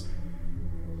was,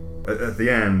 at the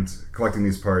end, collecting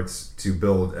these parts to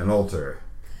build an altar.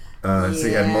 So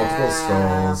he had multiple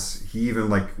skulls. He even,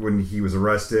 when he was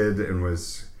arrested and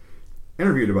was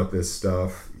interviewed about this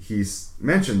stuff, he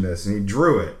mentioned this and he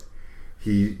drew it.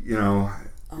 He,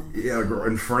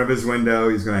 in front of his window,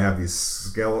 he's going to have these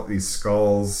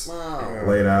skulls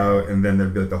laid out, and then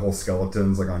there'd be the whole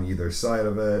skeletons on either side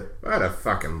of it. What a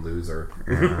fucking loser.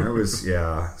 Yeah, it was,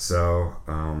 so,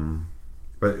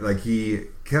 but he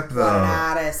kept the... What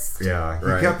an artist. Yeah,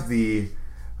 he kept the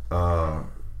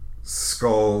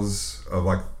skulls of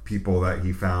people that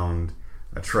he found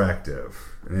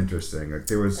attractive and interesting.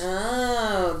 There was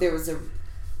a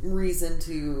reason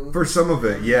to... For some of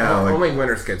it, yeah. Only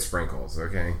winners get sprinkles,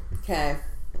 okay? Okay.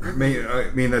 I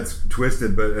mean that's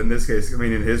twisted, but in this case,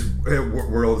 in his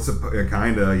world, it's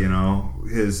kinda,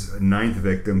 his 9th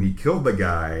victim, he killed the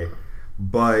guy,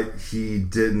 but he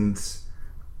didn't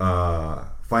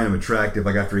find him attractive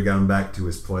after he got him back to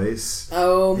his place.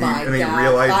 Oh my god. And he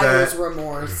realized Buyer's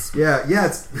remorse. Yeah,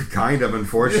 it's kind of,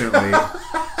 unfortunately.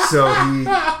 So he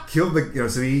killed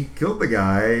the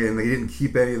guy, and he didn't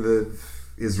keep any of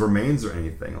his remains or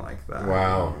anything like that.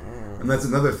 Wow. And that's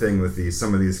another thing with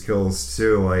some of these kills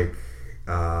too.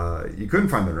 You couldn't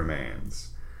find the remains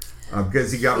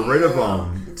because he got rid of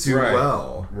them too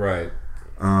well. Right.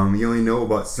 You only know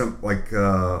about some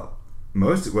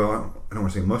most. Well, I don't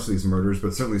want to say most of these murders,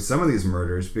 but certainly some of these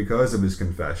murders because of his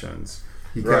confessions.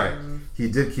 He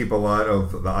did keep a lot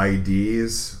of the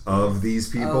IDs of these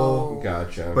people. Oh.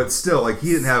 Gotcha. But still,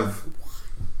 he didn't have...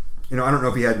 I don't know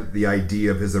if he had the ID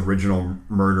of his original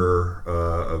murder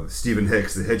of Stephen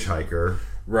Hicks, the hitchhiker.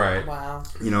 Right. Wow.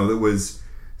 It was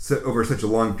over such a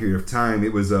long period of time.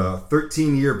 It was a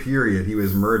 13-year period he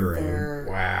was murdering.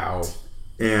 Wow.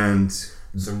 And...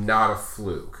 So not a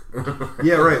fluke.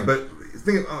 Yeah, right. But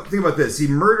think about this. He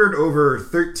murdered over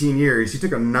 13 years. He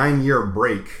took a 9-year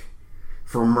break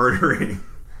from murdering.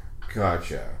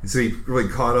 Gotcha. So he really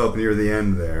caught up near the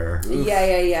end there.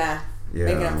 Yeah.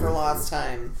 Making up for lost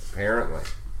time. Apparently.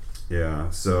 Yeah.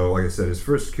 So, like I said, his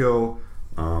first kill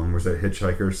was that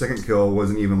hitchhiker. Second kill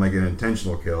wasn't even an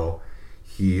intentional kill.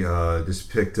 He just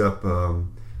picked up...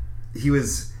 he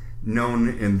was known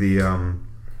in the...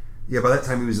 by that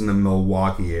time he was in the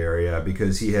Milwaukee area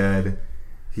because he had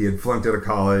flunked out of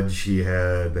college. He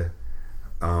had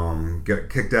got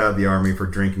kicked out of the army for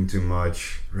drinking too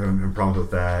much. Having problems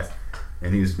with that.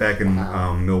 And he was back in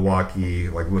Milwaukee,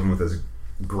 living with his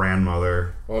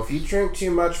grandmother. Well, if you drink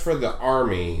too much for the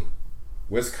army,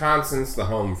 Wisconsin's the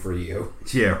home for you.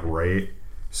 Yeah, right.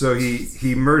 So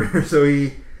he murdered. So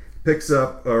he picks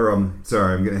up,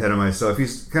 sorry, I'm getting ahead of myself.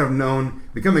 He's kind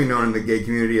of becoming known in the gay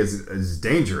community as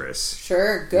dangerous.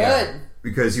 Sure, good. Yeah,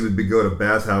 because he would go to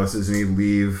bathhouses and he'd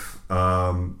leave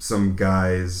some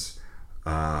guys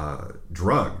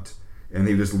drugged, and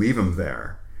he'd just leave them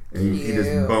there. And he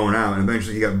just bone out, and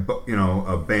eventually he got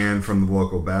a ban from the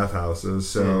local bathhouses.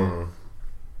 So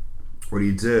what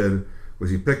he did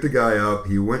was he picked a guy up.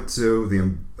 He went to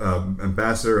the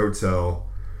Ambassador Hotel,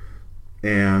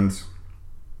 and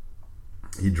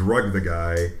he drugged the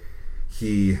guy.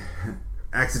 He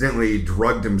accidentally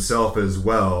drugged himself as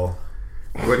well.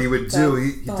 What he would do,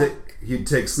 he'd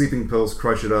take sleeping pills,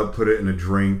 crush it up, put it in a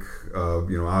drink,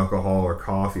 alcohol or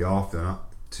coffee often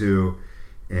too.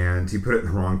 And he put it in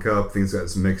the wrong cup. Things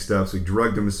got mixed up. So he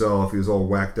drugged himself. He was all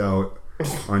whacked out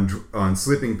on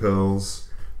sleeping pills,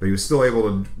 but he was still able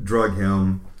to drug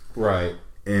him. Right.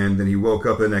 And then he woke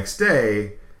up the next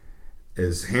day.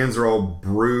 His hands are all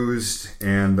bruised,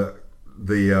 and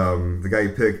the guy he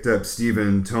picked up,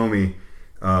 Stephen Tomey,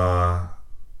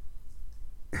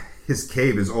 his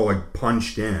cave is all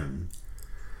punched in.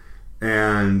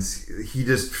 And he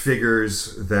just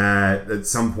figures that at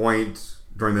some point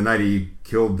during the night he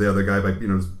killed the other guy by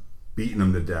beating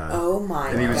him to death. Oh my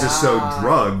god. And he was just so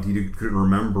drugged he couldn't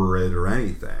remember it or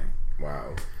anything.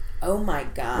 Wow. Oh my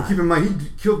god. And keep in mind, he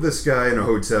killed this guy in a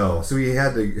hotel, so he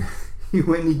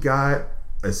went and he got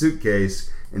a suitcase,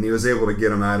 and he was able to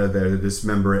get him out of there to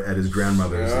dismember it at his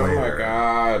grandmother's later. Oh my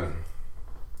god.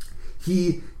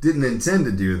 He didn't intend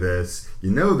to do this. You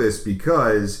know this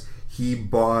because he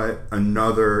bought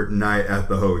another night at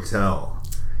the hotel.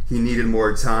 He needed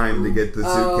more time to get the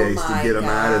suitcase to get him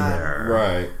out of there.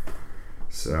 Right.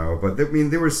 So, but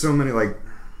there were so many,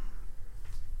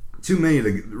 too many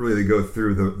to really go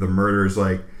through the murders.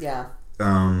 Yeah.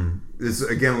 it's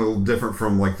again a little different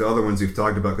from like the other ones we've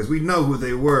talked about because we know who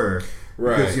they were.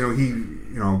 Right. Because he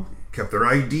kept their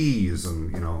IDs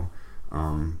and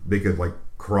they could like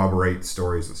corroborate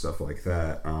stories and stuff like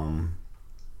that.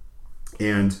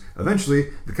 And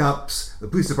eventually, the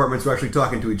police departments were actually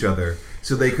talking to each other,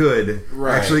 so they could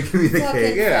actually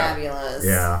communicate. Fabulous.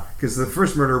 Yeah, because the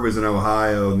first murder was in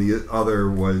Ohio, and the other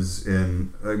was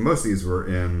in. Most of these were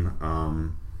in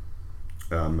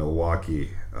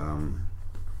Milwaukee. Wow.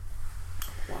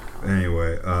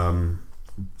 Anyway,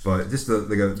 but just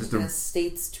a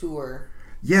states tour.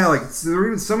 Yeah, like so there were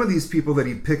even some of these people that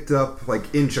he picked up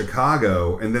like in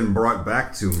Chicago and then brought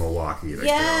back to Milwaukee.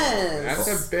 Yes,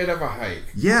 that's a bit of a hike.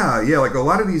 Yeah, like a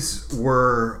lot of these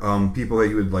were people that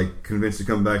he would like convince to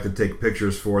come back to take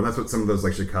pictures for, and that's what some of those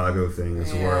like Chicago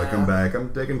things were. Like, come back,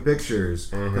 I'm taking pictures.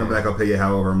 Mm-hmm. Come back, I'll pay you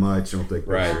however much, and we'll take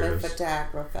pictures.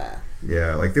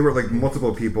 Yeah, like there were like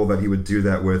multiple people that he would do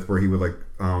that with, where he would like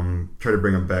try to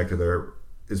bring them back to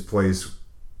his place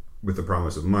with the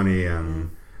promise of money and.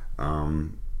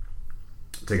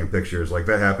 Taking pictures. Like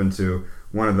that happened to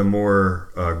one of the more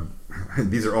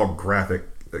these are all graphic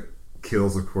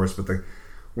kills, of course, but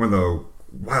one of the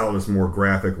wildest, more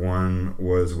graphic one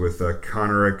was with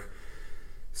Conoric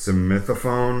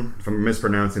Simithophone. If I'm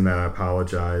mispronouncing that, I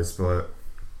apologize, but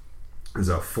it was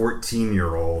a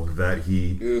 14-year-old that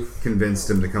he convinced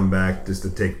him to come back just to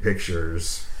take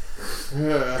pictures.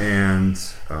 And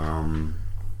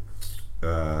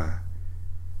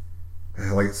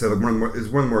like I said, one of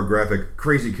the more graphic,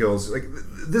 crazy kills. Like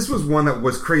this was one that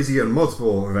was crazy in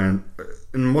multiple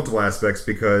aspects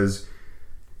because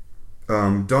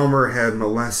Dahmer had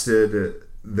molested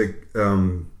the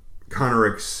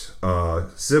Conoric's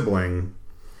sibling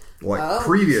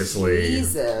previously.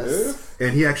 Jesus.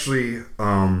 And he actually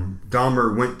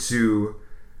Dahmer went to.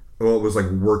 Well, it was like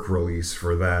work release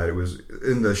for that. It was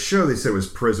in the show. They said it was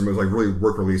prison. But it was like really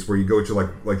work release, where you go to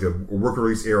like a work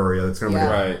release area. That's kind of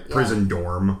like a prison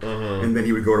dorm, and then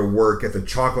he would go to work at the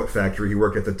chocolate factory he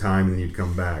worked at the time, and then you'd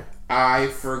come back. I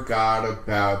forgot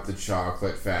about the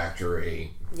chocolate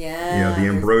factory. Yeah, the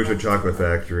Ambrosia Chocolate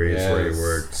Factory is where he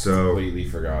worked. So completely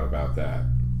forgot about that.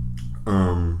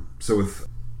 So with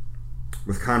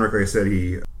Conoric, like I said,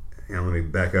 let me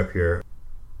back up here.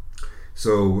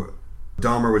 So.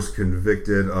 Dahmer was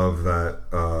convicted of that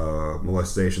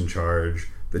molestation charge.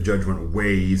 The judge went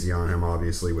way easy on him,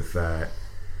 obviously, with that.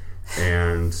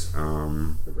 And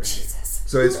Jesus.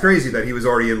 So it's crazy that he was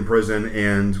already in prison,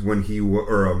 and when he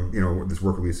this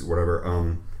work release, whatever.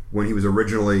 When he was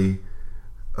originally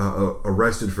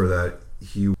arrested for that,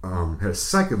 he had a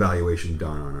psych evaluation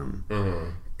done on him,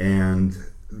 and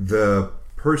the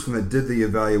person that did the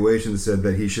evaluation said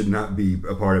that he should not be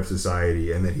a part of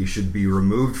society and that he should be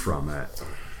removed from it.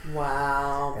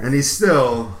 Wow. And he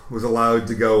still was allowed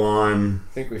to go on.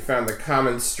 I think we found the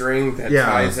common string that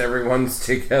ties everyone's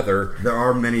together. There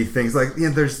are many things. Like,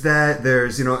 there's that.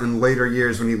 There's, in later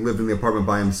years when he lived in the apartment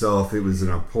by himself, it was in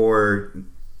a poor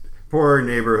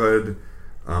neighborhood,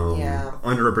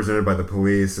 underrepresented by the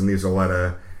police, and there's a lot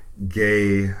of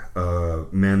gay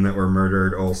men that were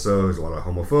murdered also. There's a lot of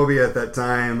homophobia at that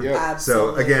time. Yep.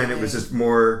 So again, it was just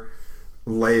more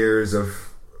layers of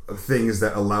things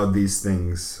that allowed these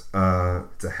things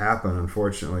to happen,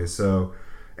 unfortunately. So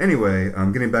anyway,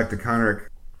 getting back to Conoric,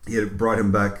 he had brought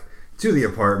him back to the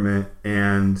apartment,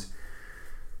 and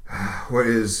what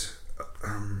is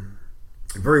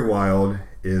very wild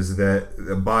is that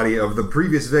the body of the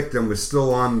previous victim was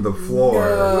still on the floor.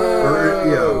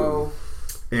 No.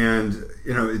 And,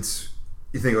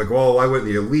 you think like, well, why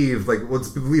wouldn't you leave? Like, let's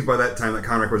believe by that time that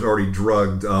Conoric was already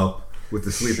drugged up with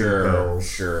the sleeping pills.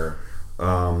 Sure.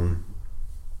 And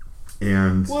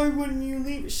why wouldn't you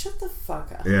leave? Shut the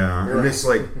fuck up. Yeah. And it's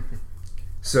like,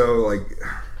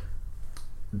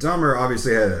 Dahmer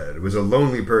obviously was a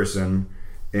lonely person,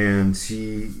 and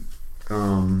he,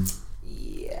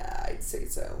 yeah, I'd say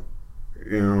so.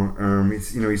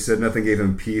 He said nothing gave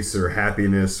him peace or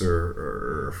happiness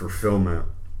or fulfillment.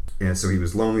 And so he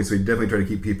was lonely, so he definitely tried to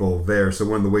keep people there. So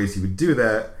one of the ways he would do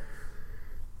that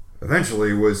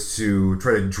eventually was to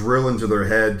try to drill into their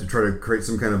head to try to create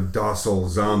some kind of docile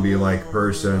zombie-like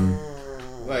person.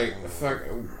 Like,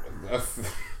 a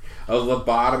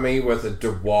lobotomy with a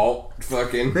DeWalt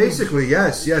fucking... Basically,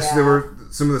 yes. Yeah. There were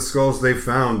some of the skulls they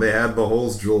found, they had the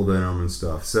holes drilled in them and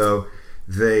stuff. So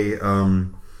they...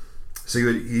 So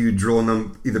you would drill in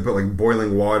them, either put like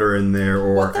boiling water in there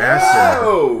or acid.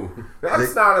 Oh,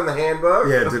 that's not in the handbook.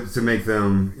 Yeah, to make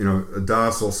them,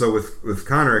 docile. So with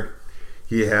Conoric,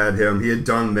 he had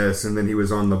done this, and then he was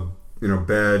on the,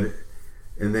 bed,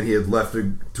 and then he had left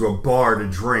to a bar to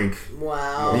drink.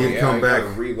 Wow. And he had come back.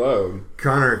 Reload.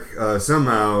 Connor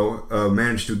somehow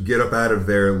managed to get up out of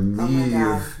there,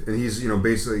 leave, and he's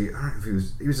basically, I don't know if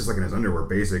he was just like in his underwear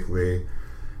basically,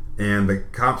 and the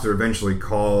cops are eventually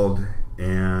called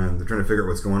and they're trying to figure out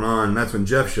what's going on, and that's when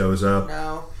Jeff shows up.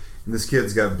 No. And this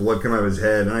kid's got blood coming out of his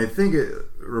head, and I think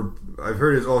I've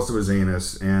heard it's also his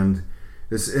anus, and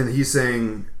he's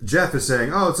saying, Jeff is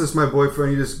saying, oh, it's just my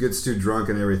boyfriend, he just gets too drunk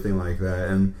and everything like that,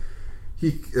 and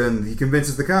he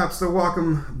convinces the cops to walk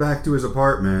him back to his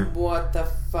apartment. What the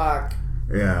fuck?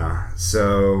 Yeah,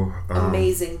 so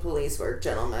amazing police work,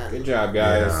 gentlemen. Good job,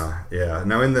 guys. Yeah.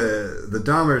 Now in the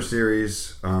Dahmer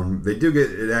series, they do get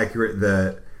it accurate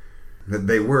that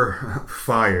they were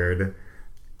fired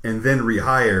and then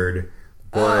rehired,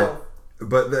 but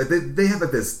they have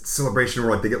like this celebration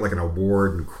where like they get like an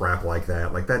award and crap like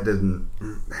that. Like that didn't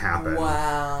happen.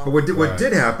 Wow. But what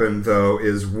did happen though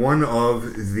is one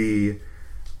of the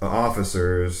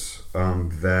officers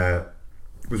that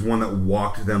was one that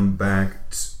walked them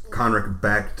Conrick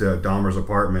back to Dahmer's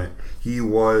apartment. He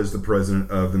was the president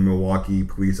of the Milwaukee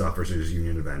Police Officers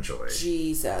Union eventually.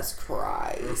 Jesus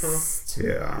Christ.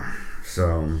 Yeah.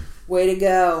 So. Way to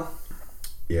go.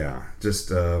 Yeah.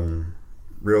 Just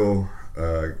real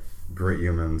great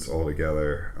humans all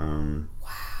together. Wow.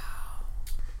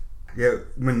 Yeah.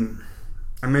 When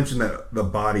I mentioned that the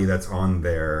body that's on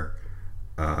there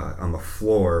on the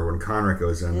floor when Conrick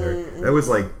goes in there, that was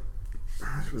like.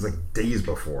 It was like days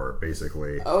before,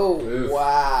 basically. Oh,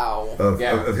 wow. Of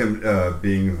him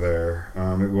being there.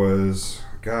 It was,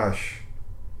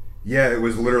 it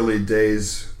was literally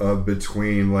days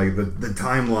between, like, the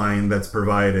timeline that's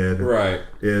provided. Right.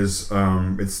 Is,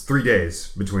 it's 3 days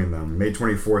between them, May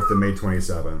 24th and May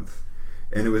 27th.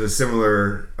 And it was a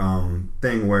similar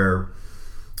thing where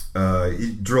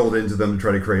he drilled into them to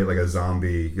try to create, like, a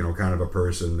zombie, kind of a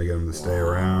person to get them to stay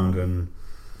around.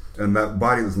 And that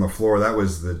body that's on the floor, that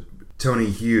was the Tony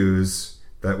Hughes.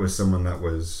 That was someone that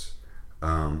was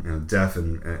deaf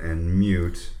and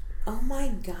mute. Oh my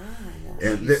God.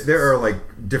 And there are like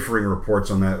differing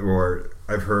reports on that, or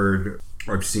I've heard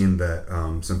or I've seen that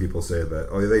some people say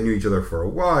that they knew each other for a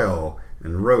while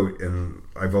and wrote, and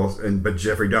but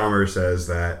Jeffrey Dahmer says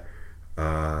that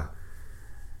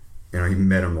he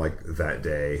met him like that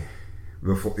day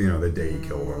before, the day he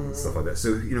killed him and stuff like that.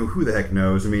 So who the heck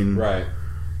knows? I mean, right.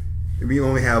 We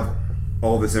only have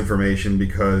all this information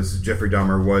because Jeffrey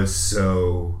Dahmer was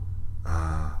so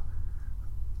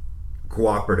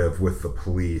cooperative with the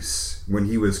police. When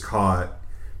he was caught,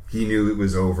 he knew it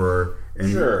was over, and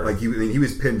he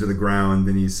was pinned to the ground.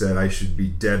 And he said, "I should be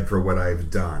dead for what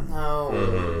I've done."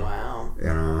 Oh,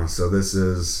 wow! So this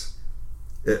is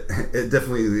it.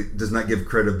 Definitely does not give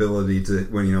credibility to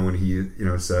when he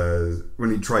says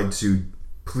when he tried to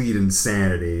plead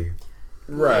insanity.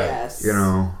 Right. Yes.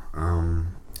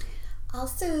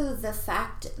 Also, the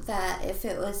fact that if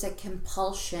it was a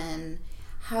compulsion,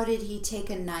 how did he take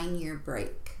a 9-year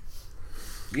break?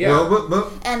 Yeah.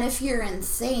 Well, and if you're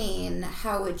insane,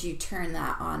 how would you turn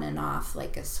that on and off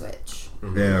like a switch?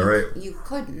 Yeah, right. You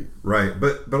couldn't. Right,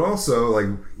 but also, like,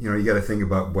 you got to think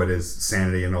about what is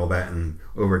sanity and all that, and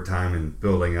over time and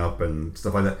building up and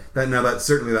stuff like that. That's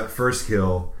certainly that first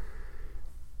kill.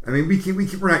 I mean,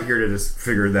 we're not here to just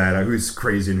figure that out. Who's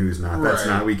crazy and who's not. That's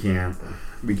not. We can't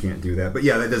do that. But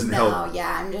yeah, that doesn't help. No,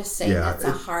 yeah, I'm just saying it's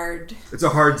a hard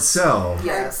sell.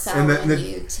 Yes. Hard sell when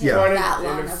you take that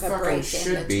long of a break.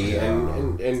 Should be,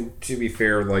 and to be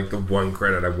fair, like the one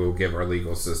credit I will give our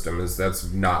legal system is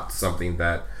that's not something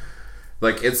that,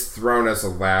 like, it's thrown as a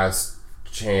last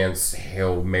chance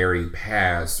Hail Mary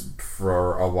pass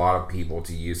for a lot of people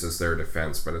to use as their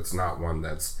defense, but it's not one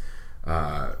that's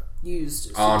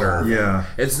used honored. Yeah,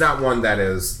 it's not one that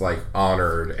is like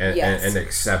honored and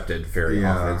accepted very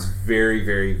often. It's very,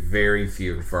 very, very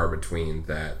few and far between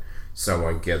that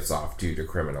someone gets off due to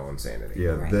criminal insanity.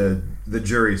 Yeah, right. the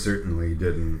jury certainly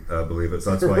didn't believe it.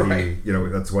 So that's why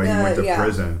that's why he went to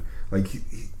prison. Like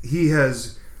he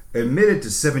has admitted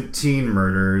to 17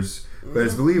 murders, but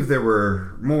it's believed there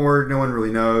were more. No one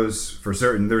really knows for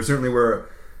certain. There certainly were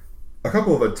a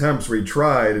couple of attempts where he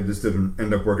tried, it just didn't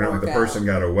end up working out. Like the person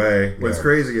got away. What's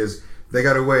crazy is they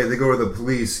got away, they go to the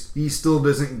police, he still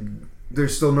doesn't,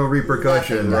 there's still no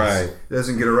repercussions. Right.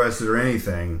 Doesn't get arrested or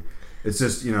anything. It's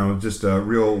just, just a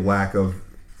real lack of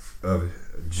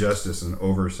justice and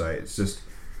oversight. It's just,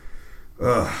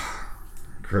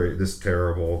 great, this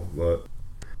terrible.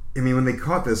 I mean, when they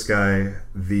caught this guy,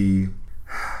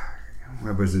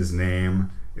 what was his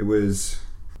name? It was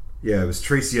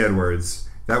Tracy Edwards.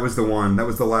 That was the one. That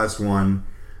was the last one.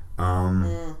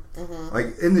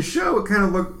 Like in the show, it kind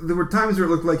of looked. There were times where it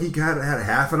looked like he had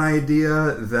half an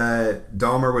idea that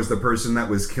Dahmer was the person that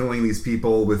was killing these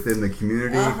people within the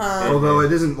community. Although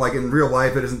it isn't, like in real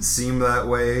life, it doesn't seem that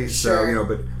way. Sure. So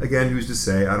but again, who's to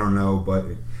say? I don't know.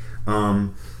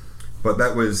 But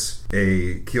that was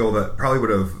a kill that probably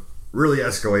would have really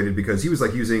escalated because he was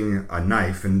like using a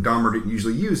knife, and Dahmer didn't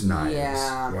usually use knives.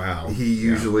 Yeah. Wow. He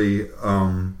usually,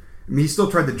 he still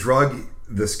tried to drug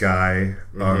this guy,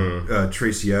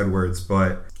 Tracy Edwards,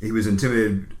 but he was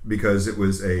intimidated because it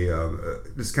was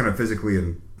just kind of not physically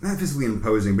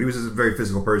imposing, but he was a very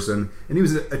physical person, and he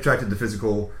was attracted to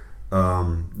physical,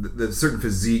 the certain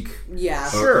physique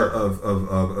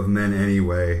of men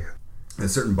anyway, a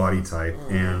certain body type,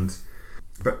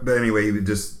 but anyway, he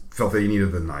just felt that he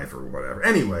needed the knife or whatever.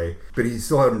 Anyway, but he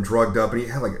still had him drugged up, and he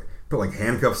had put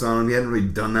handcuffs on him. He hadn't really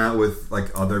done that with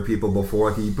other people before.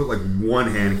 Like he put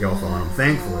one handcuff on him.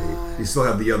 Thankfully, he still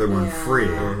had the other one free.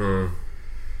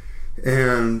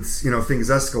 And things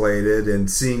escalated, and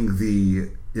seeing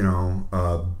the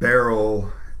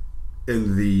barrel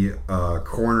in the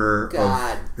corner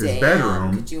of his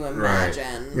bedroom. Could you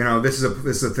imagine? Right. This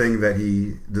is a thing that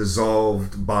he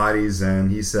dissolved bodies in.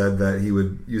 He said that he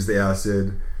would use the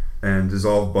acid and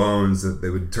dissolve bones, that they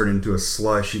would turn into a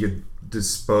slush he could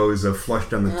dispose of, flush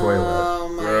down the toilet. Oh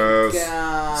my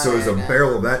God. So there's a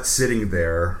barrel of that sitting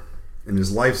there, and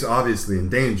his life's obviously in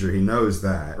danger. He knows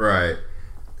that. Right.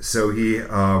 So he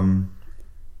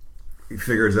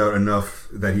figures out enough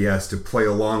that he has to play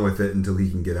along with it until he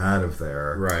can get out of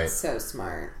there. Right. So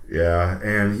smart. Yeah,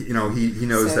 and he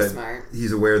knows that smart.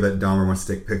 He's aware that Dahmer wants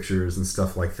to take pictures and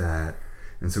stuff like that,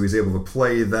 and so he's able to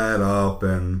play that up,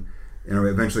 and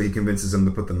eventually he convinces him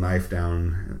to put the knife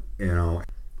down.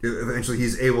 Eventually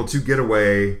he's able to get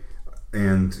away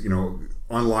and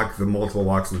unlock the multiple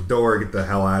locks on the door, get the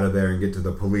hell out of there, and get to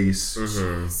the police,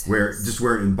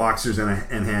 wearing boxers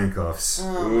and handcuffs.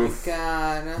 Oh my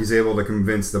God. He's able to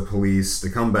convince the police to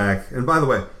come back. And by the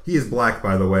way, he is black,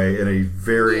 by the way, in a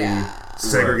very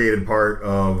segregated part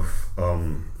of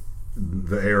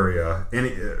the area.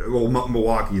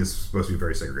 Milwaukee is supposed to be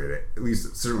very segregated, at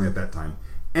least certainly at that time.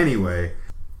 Anyway,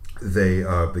 they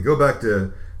go back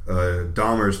to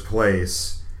Dahmer's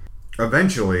place.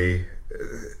 Eventually,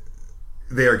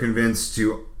 they are convinced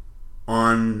to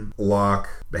unlock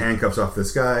the handcuffs off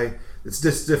this guy. It's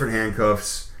just different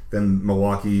handcuffs than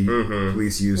Milwaukee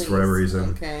police use for whatever reason.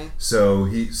 Okay. So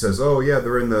he says, "Oh yeah,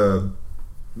 they're in the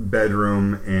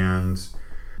bedroom," and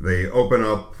they open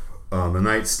up the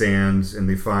nightstand and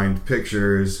they find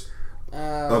pictures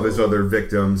of his other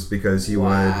victims, because he would,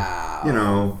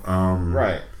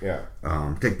 right, yeah,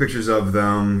 take pictures of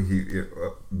them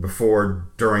before,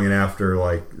 during, and after,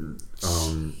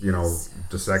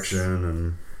 dissection,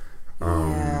 and we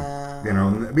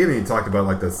haven't even talked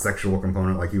about the sexual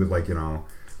component. Like he would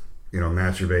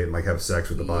masturbate and have sex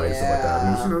with the body, stuff like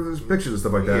that. And there's pictures and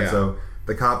stuff like that. Yeah. So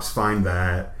the cops find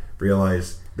that,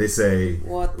 realize, they say,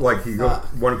 what the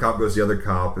one cop goes to the other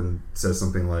cop and says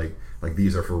something like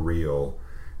these are for real,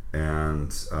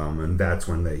 and that's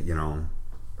when they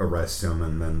arrest him,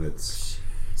 and then it's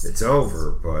over.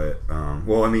 But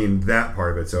that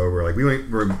part of it's over. We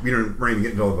weren't even getting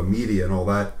into all the media and all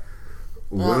that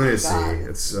lunacy.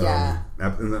 It's and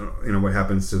then what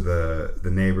happens to the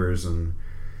neighbors, and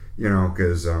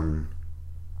because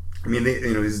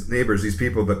these neighbors, these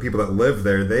people that live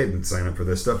there, they didn't sign up for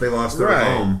this stuff. They lost their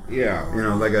home. Yeah.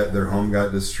 Their home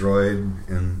got destroyed,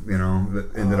 and that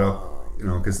ended up,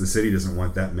 because the city doesn't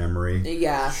want that memory.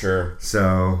 Yeah. Sure.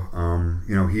 So,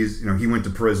 he went to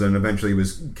prison. Eventually, he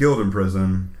was killed in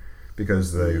prison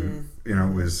because it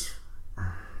was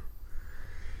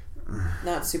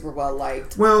not super well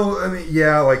liked. Well,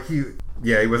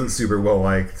 he wasn't super well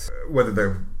liked. Whether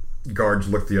the guards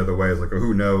looked the other way is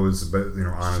who knows? But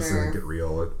honestly, get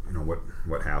real.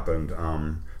 What happened?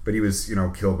 But he was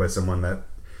killed by someone that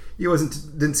he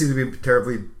didn't seem to be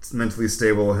terribly mentally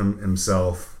stable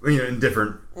himself. In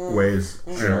different ways,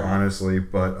 honestly.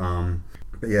 But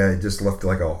yeah, it just left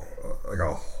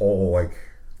a hole.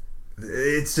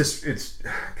 It's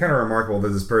kind of remarkable that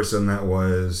this person that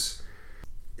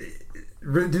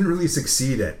didn't really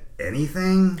succeed at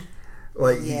anything.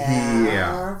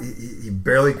 He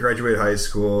barely graduated high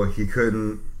school. He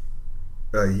couldn't.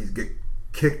 He get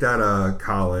kicked out of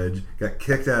college. Got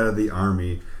kicked out of the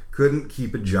army. Couldn't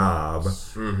keep a job.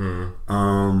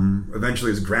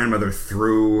 Eventually, his grandmother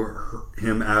threw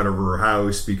him out of her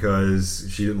house because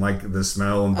she didn't like the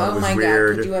smell and thought it was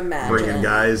weird. God, could you imagine? Bringing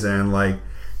guys in,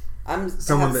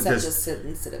 someone that just just a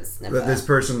sensitive sniffer. this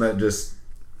person that just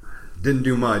didn't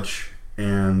do much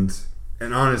and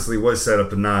honestly was set up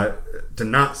to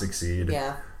not succeed.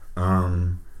 Yeah.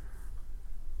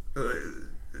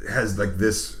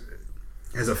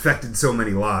 has affected so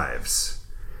many lives.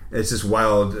 It's just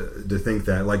wild to think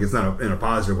that, like, it's not in a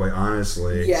positive way,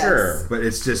 honestly. Yes. Sure. But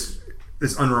it's just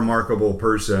this unremarkable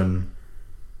person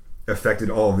affected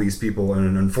all of these people in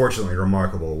an unfortunately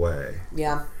remarkable way.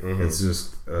 Yeah. Mm-hmm. It's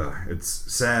just, it's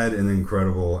sad and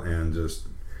incredible and just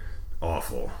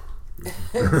awful.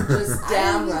 Just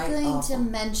downright I was going awful. to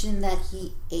mention that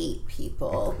he ate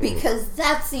people because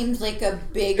that seems like a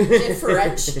big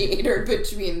differentiator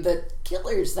between the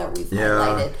killers that we've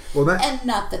highlighted. Well, and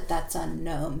not that that's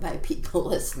unknown by people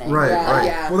listening. Right, Yeah, right.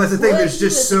 yeah. Well, that's the thing. Well, There's he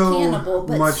just was a so cannibal,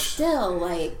 but much. still,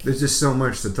 like, There's just so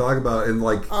much to talk about, and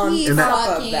like, On he and that-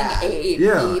 fucking ate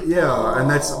yeah, people. yeah, and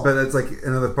that's like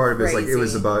another part of it. It's like it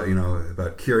was Crazy. about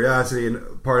about curiosity,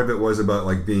 and part of it was about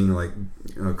like being like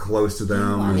close to He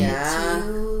them. wanted And Yeah.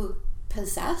 to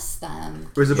possess them.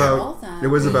 it was All about them. it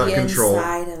was about The control.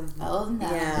 inside of All them.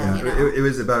 Yeah. You know. It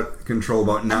was about control,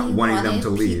 about not And he wanting them wanted to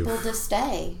leave. people to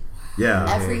stay. Yeah,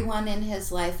 Everyone in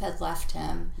his life had left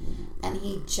him, and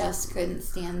he just couldn't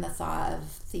stand the thought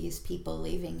of these people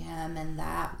leaving him, and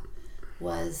that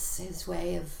was his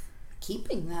way of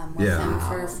keeping them with Yeah. him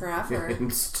for forever.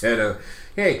 Instead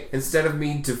of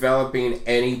me developing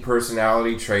any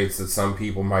personality traits that some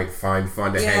people might find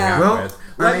fun to hang Yeah. out Well, with,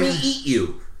 I let me mean- eat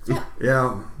you.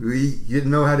 yeah. You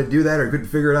didn't know how to do that, or couldn't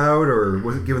figure it out, or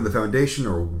wasn't given the foundation,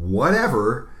 or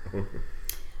whatever.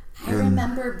 I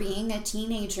remember being a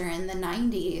teenager in the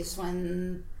 90s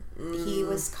when he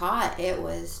was caught. It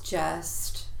was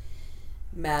just,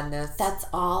 madness. that's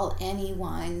all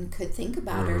anyone could think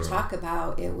about or talk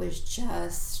about. It was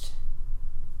just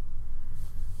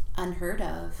unheard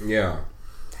of. Yeah.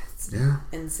 Yeah.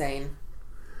 Insane.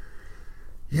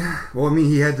 Yeah, well, I mean,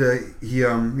 he had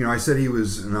to. I said he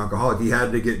was an alcoholic. He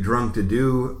had to get drunk to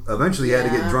do. Eventually, he had to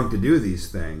get Yeah. drunk to do these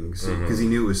things because he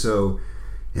knew it was so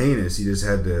heinous. He just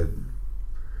had to.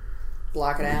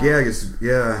 Block it out. Yeah, I guess.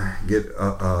 Yeah, get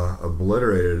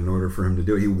obliterated in order for him to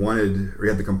do it. He wanted, or he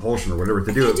had the compulsion, or whatever,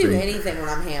 to I do can't it. do but he- anything when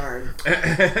I'm hammered.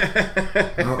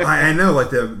 I know, like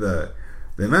the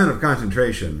amount of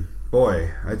concentration.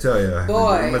 Boy, I tell you,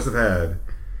 Boy. he must have had.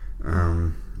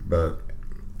 But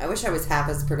I wish I was half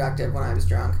as productive when I was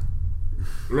drunk.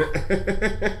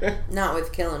 Not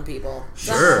with killing people.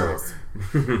 Sure.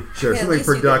 Sometimes. sure, Yeah, at something least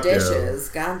do the productive. dishes.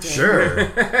 God damn. Sure,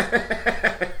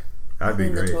 that'd be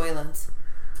In the great. toilets.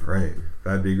 Right,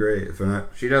 that'd be great. If they're not,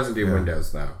 She doesn't do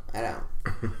windows though. I don't.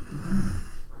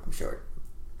 I'm short.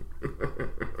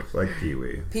 it's like Pee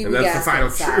Wee. Pee And Wee that's the final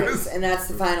Gaskin truth. size, and that's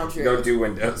the final truth. Don't do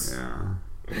windows. Yeah.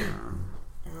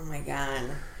 Oh my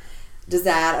god. Does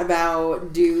that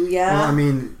about do ya? Well, I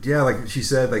mean, yeah, like she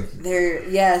said, like There,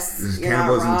 yes. there's You're not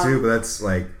cannibalism wrong. too, but that's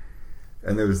like,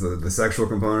 and there was the sexual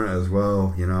component as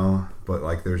well, But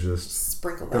like, there's just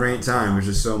Sprinkle that. there ain't time. There's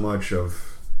just so much of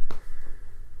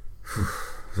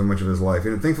his life,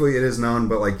 and thankfully it is known.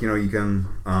 But like, you can,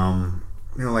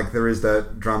 like there is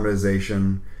that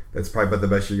dramatization. That's probably about the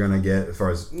best you're gonna get as far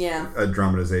as Yeah. a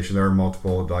dramatization. There are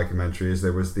multiple documentaries.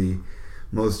 There was the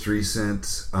most recent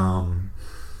thing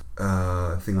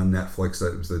on Netflix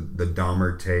that was the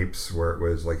Dahmer tapes, where it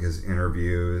was like his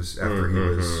interviews after he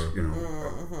was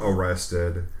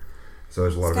arrested. So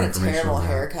there's a lot He's of got a information. terrible on that.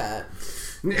 haircut.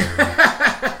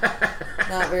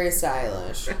 Not very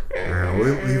stylish.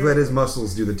 He let his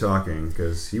muscles do the talking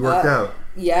because he worked out.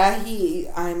 Yeah,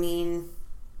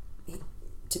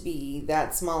 to be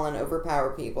that small and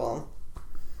overpower people,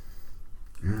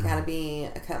 gotta be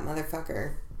a cut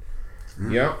motherfucker.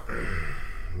 Yep.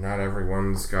 Not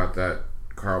everyone's got that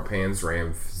Carl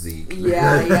Panzram physique.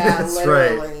 Yeah, That's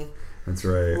literally. That's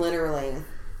right. Literally.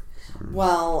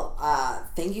 Well,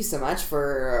 thank you so much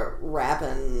for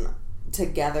wrapping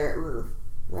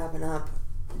up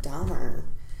Dahmer.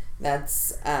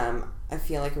 That's, I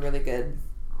feel like a really good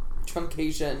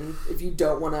truncation if you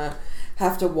don't want to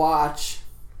have to watch.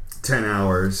 10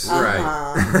 hours.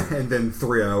 Uh-huh. And then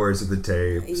 3 hours of the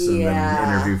tapes and Yeah.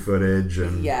 then interview footage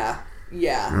and I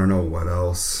Yeah. don't know what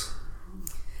else.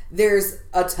 There's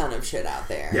a ton of shit out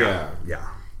there. Yeah.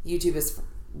 YouTube is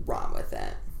raw with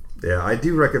it. Yeah, I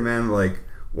do recommend like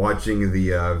watching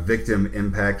the victim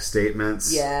impact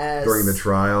statements Yes. during the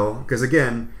trial because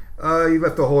again, you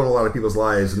have to hold a lot of people's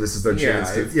lives and this is their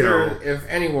chance to, if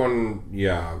anyone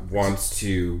wants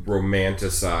to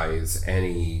romanticize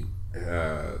any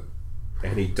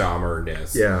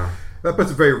Dahmer-ness. Yeah. That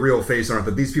puts a very real face on it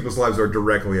that these people's lives are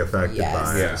directly affected Yes.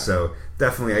 by Yeah. it. So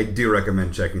definitely I do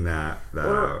recommend checking that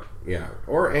out.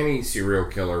 Or any serial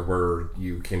killer where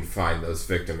you can find those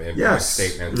victim impact Yes.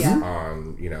 statements Yeah.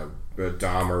 on,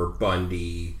 Dahmer,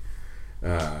 Bundy,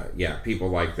 people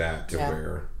like that to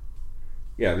where,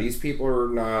 Yeah, these people are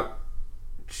not...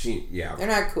 They're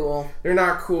not cool. They're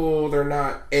not cool. They're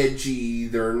not edgy.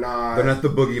 They're not the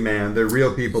boogeyman. They're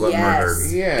real people that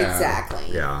murdered. Yeah.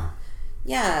 Exactly. Yeah.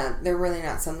 Yeah, they're really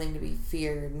not something to be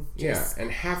feared.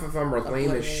 And half of them are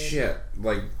lame as shit.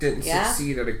 Like, didn't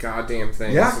succeed at a goddamn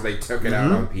thing, so they took it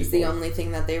out on people. The only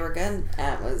thing that they were good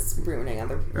at was ruining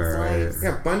other people's lives.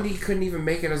 Yeah, Bundy couldn't even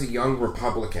make it as a young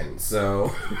Republican,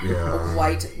 so... Yeah. A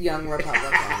white young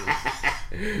Republican.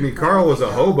 I mean, Carl was a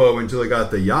hobo until he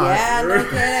got the yacht. Yeah, no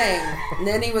kidding. And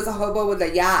then he was a hobo with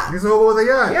a yacht. He's a hobo with a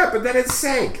yacht. Yeah, but then it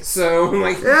sank, so,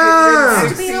 like... Back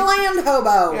to being a land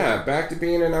hobo. Yeah, back to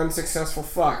being an unsuccessful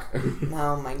fuck.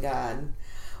 Oh, my God.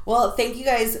 Well, thank you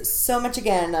guys so much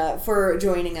again for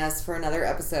joining us for another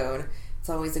episode. It's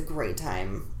always a great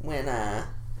time when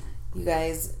you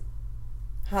guys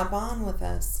hop on with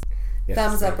us. Yes,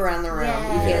 thumbs up around the room. Yay.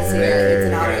 You can't see it. It's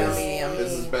an audio medium.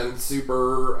 This has been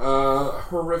super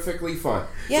horrifically fun.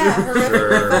 Yeah,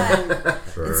 horrifically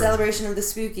fun. In celebration of the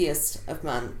spookiest of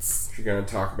months. If you're going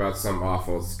to talk about something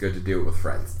awful, it's good to do it with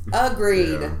friends.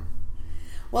 Agreed. Yeah.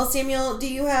 Well, Samuel, do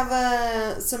you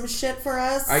have some shit for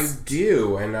us? I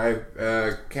do, and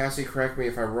Cassie, correct me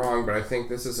if I'm wrong, but I think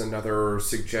this is another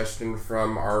suggestion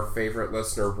from our favorite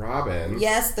listener, Robin.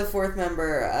 Yes, the fourth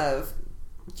member of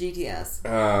GTS.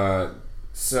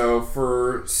 So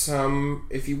for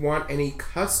if you want any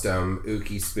custom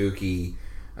Ookie Spooky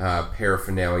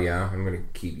paraphernalia, I'm going to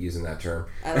keep using that term.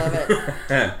 I love it.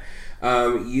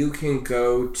 You can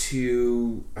go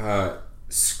to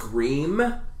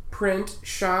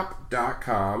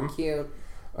screamprintshop.com. Cute.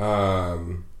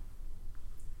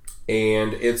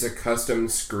 And it's a custom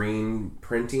screen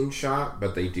printing shop,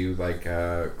 but they do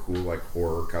cool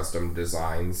horror custom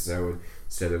designs. So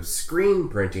instead of screen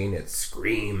printing, it's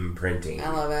scream printing. I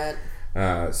love it.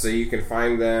 So you can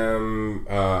find them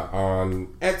on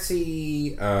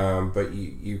Etsy, but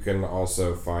you can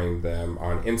also find them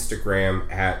on Instagram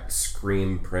at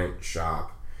Scream Print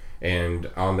Shop. And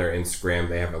on their Instagram,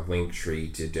 they have a link tree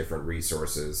to different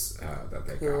resources that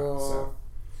they got. So,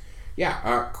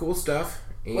 yeah, cool stuff.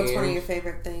 And what's one of your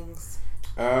favorite things?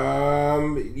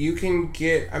 You can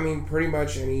get, pretty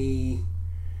much any...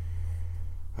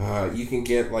 you can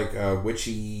get,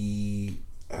 witchy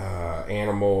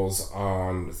animals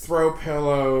on throw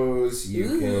pillows.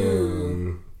 You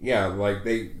can... Yeah,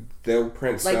 they'll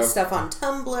print stuff on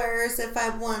tumblers if I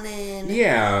wanted.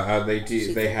 Yeah, they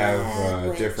do. They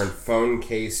have different phone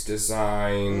case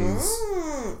designs,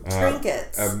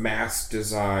 trinkets, mask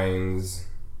designs.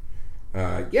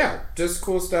 Yeah, just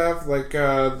cool stuff.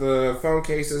 The phone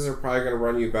cases are probably going to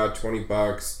run you about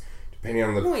 $20. Depending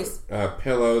on the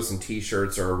pillows and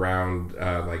T-shirts are around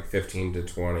 15 to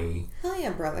 20. Hell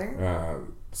yeah, brother.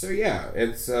 So yeah,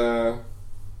 it's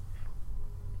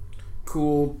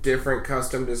cool, different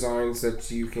custom designs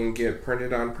that you can get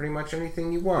printed on pretty much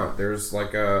anything you want. There's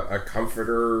a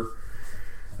comforter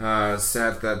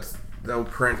set that they'll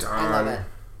print on. I love it.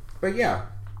 But yeah,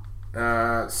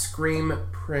 Scream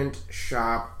Print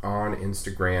Shop on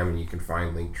Instagram, and you can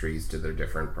find link trees to their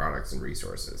different products and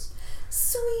resources.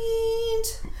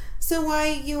 Sweet. So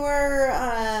while you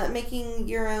are making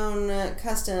your own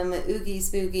custom Oogie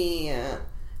Spooky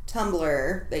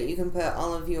tumbler that you can put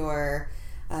all of your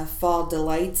fall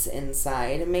delights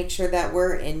inside, and make sure that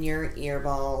we're in your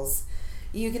earballs.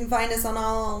 You can find us on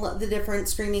all the different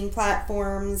streaming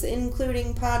platforms,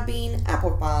 including Podbean,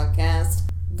 Apple Podcast,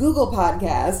 Google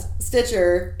Podcast,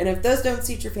 Stitcher, and if those don't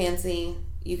suit your fancy,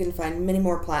 you can find many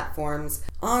more platforms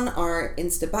on our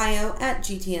Insta bio at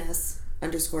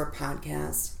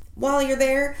GTS_podcast. While you're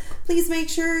there, please make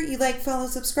sure you follow,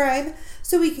 subscribe,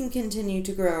 so we can continue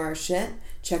to grow our shit.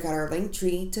 Check out our link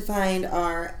tree to find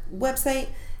our website,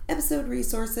 episode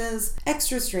resources,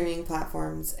 extra streaming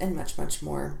platforms, and much, much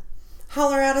more.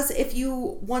 Holler at us if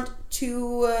you want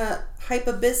to hype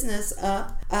a business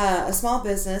up, a small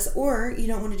business, or you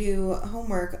don't want to do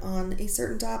homework on a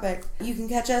certain topic. You can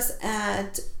catch us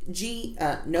at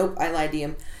nope, I lied to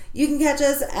you. You can catch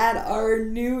us at our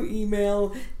new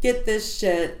email,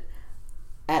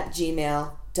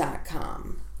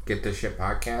 getthisshit@gmail.com.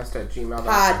 Getthisshitpodcast@gmail.com.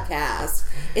 Podcast.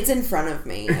 It's in front of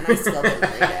me, and I still didn't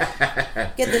read it.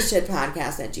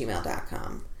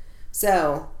 Getthisshitpodcast@gmail.com.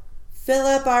 So, fill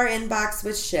up our inbox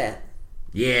with shit.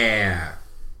 Yeah.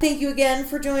 Thank you again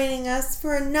for joining us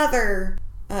for another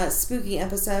spooky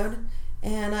episode,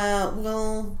 and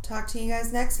we'll talk to you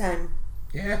guys next time.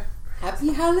 Yeah.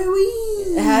 Happy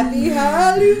Halloween! Happy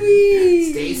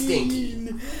Halloween! Stay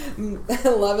stinky.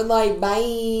 Love and light.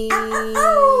 Bye.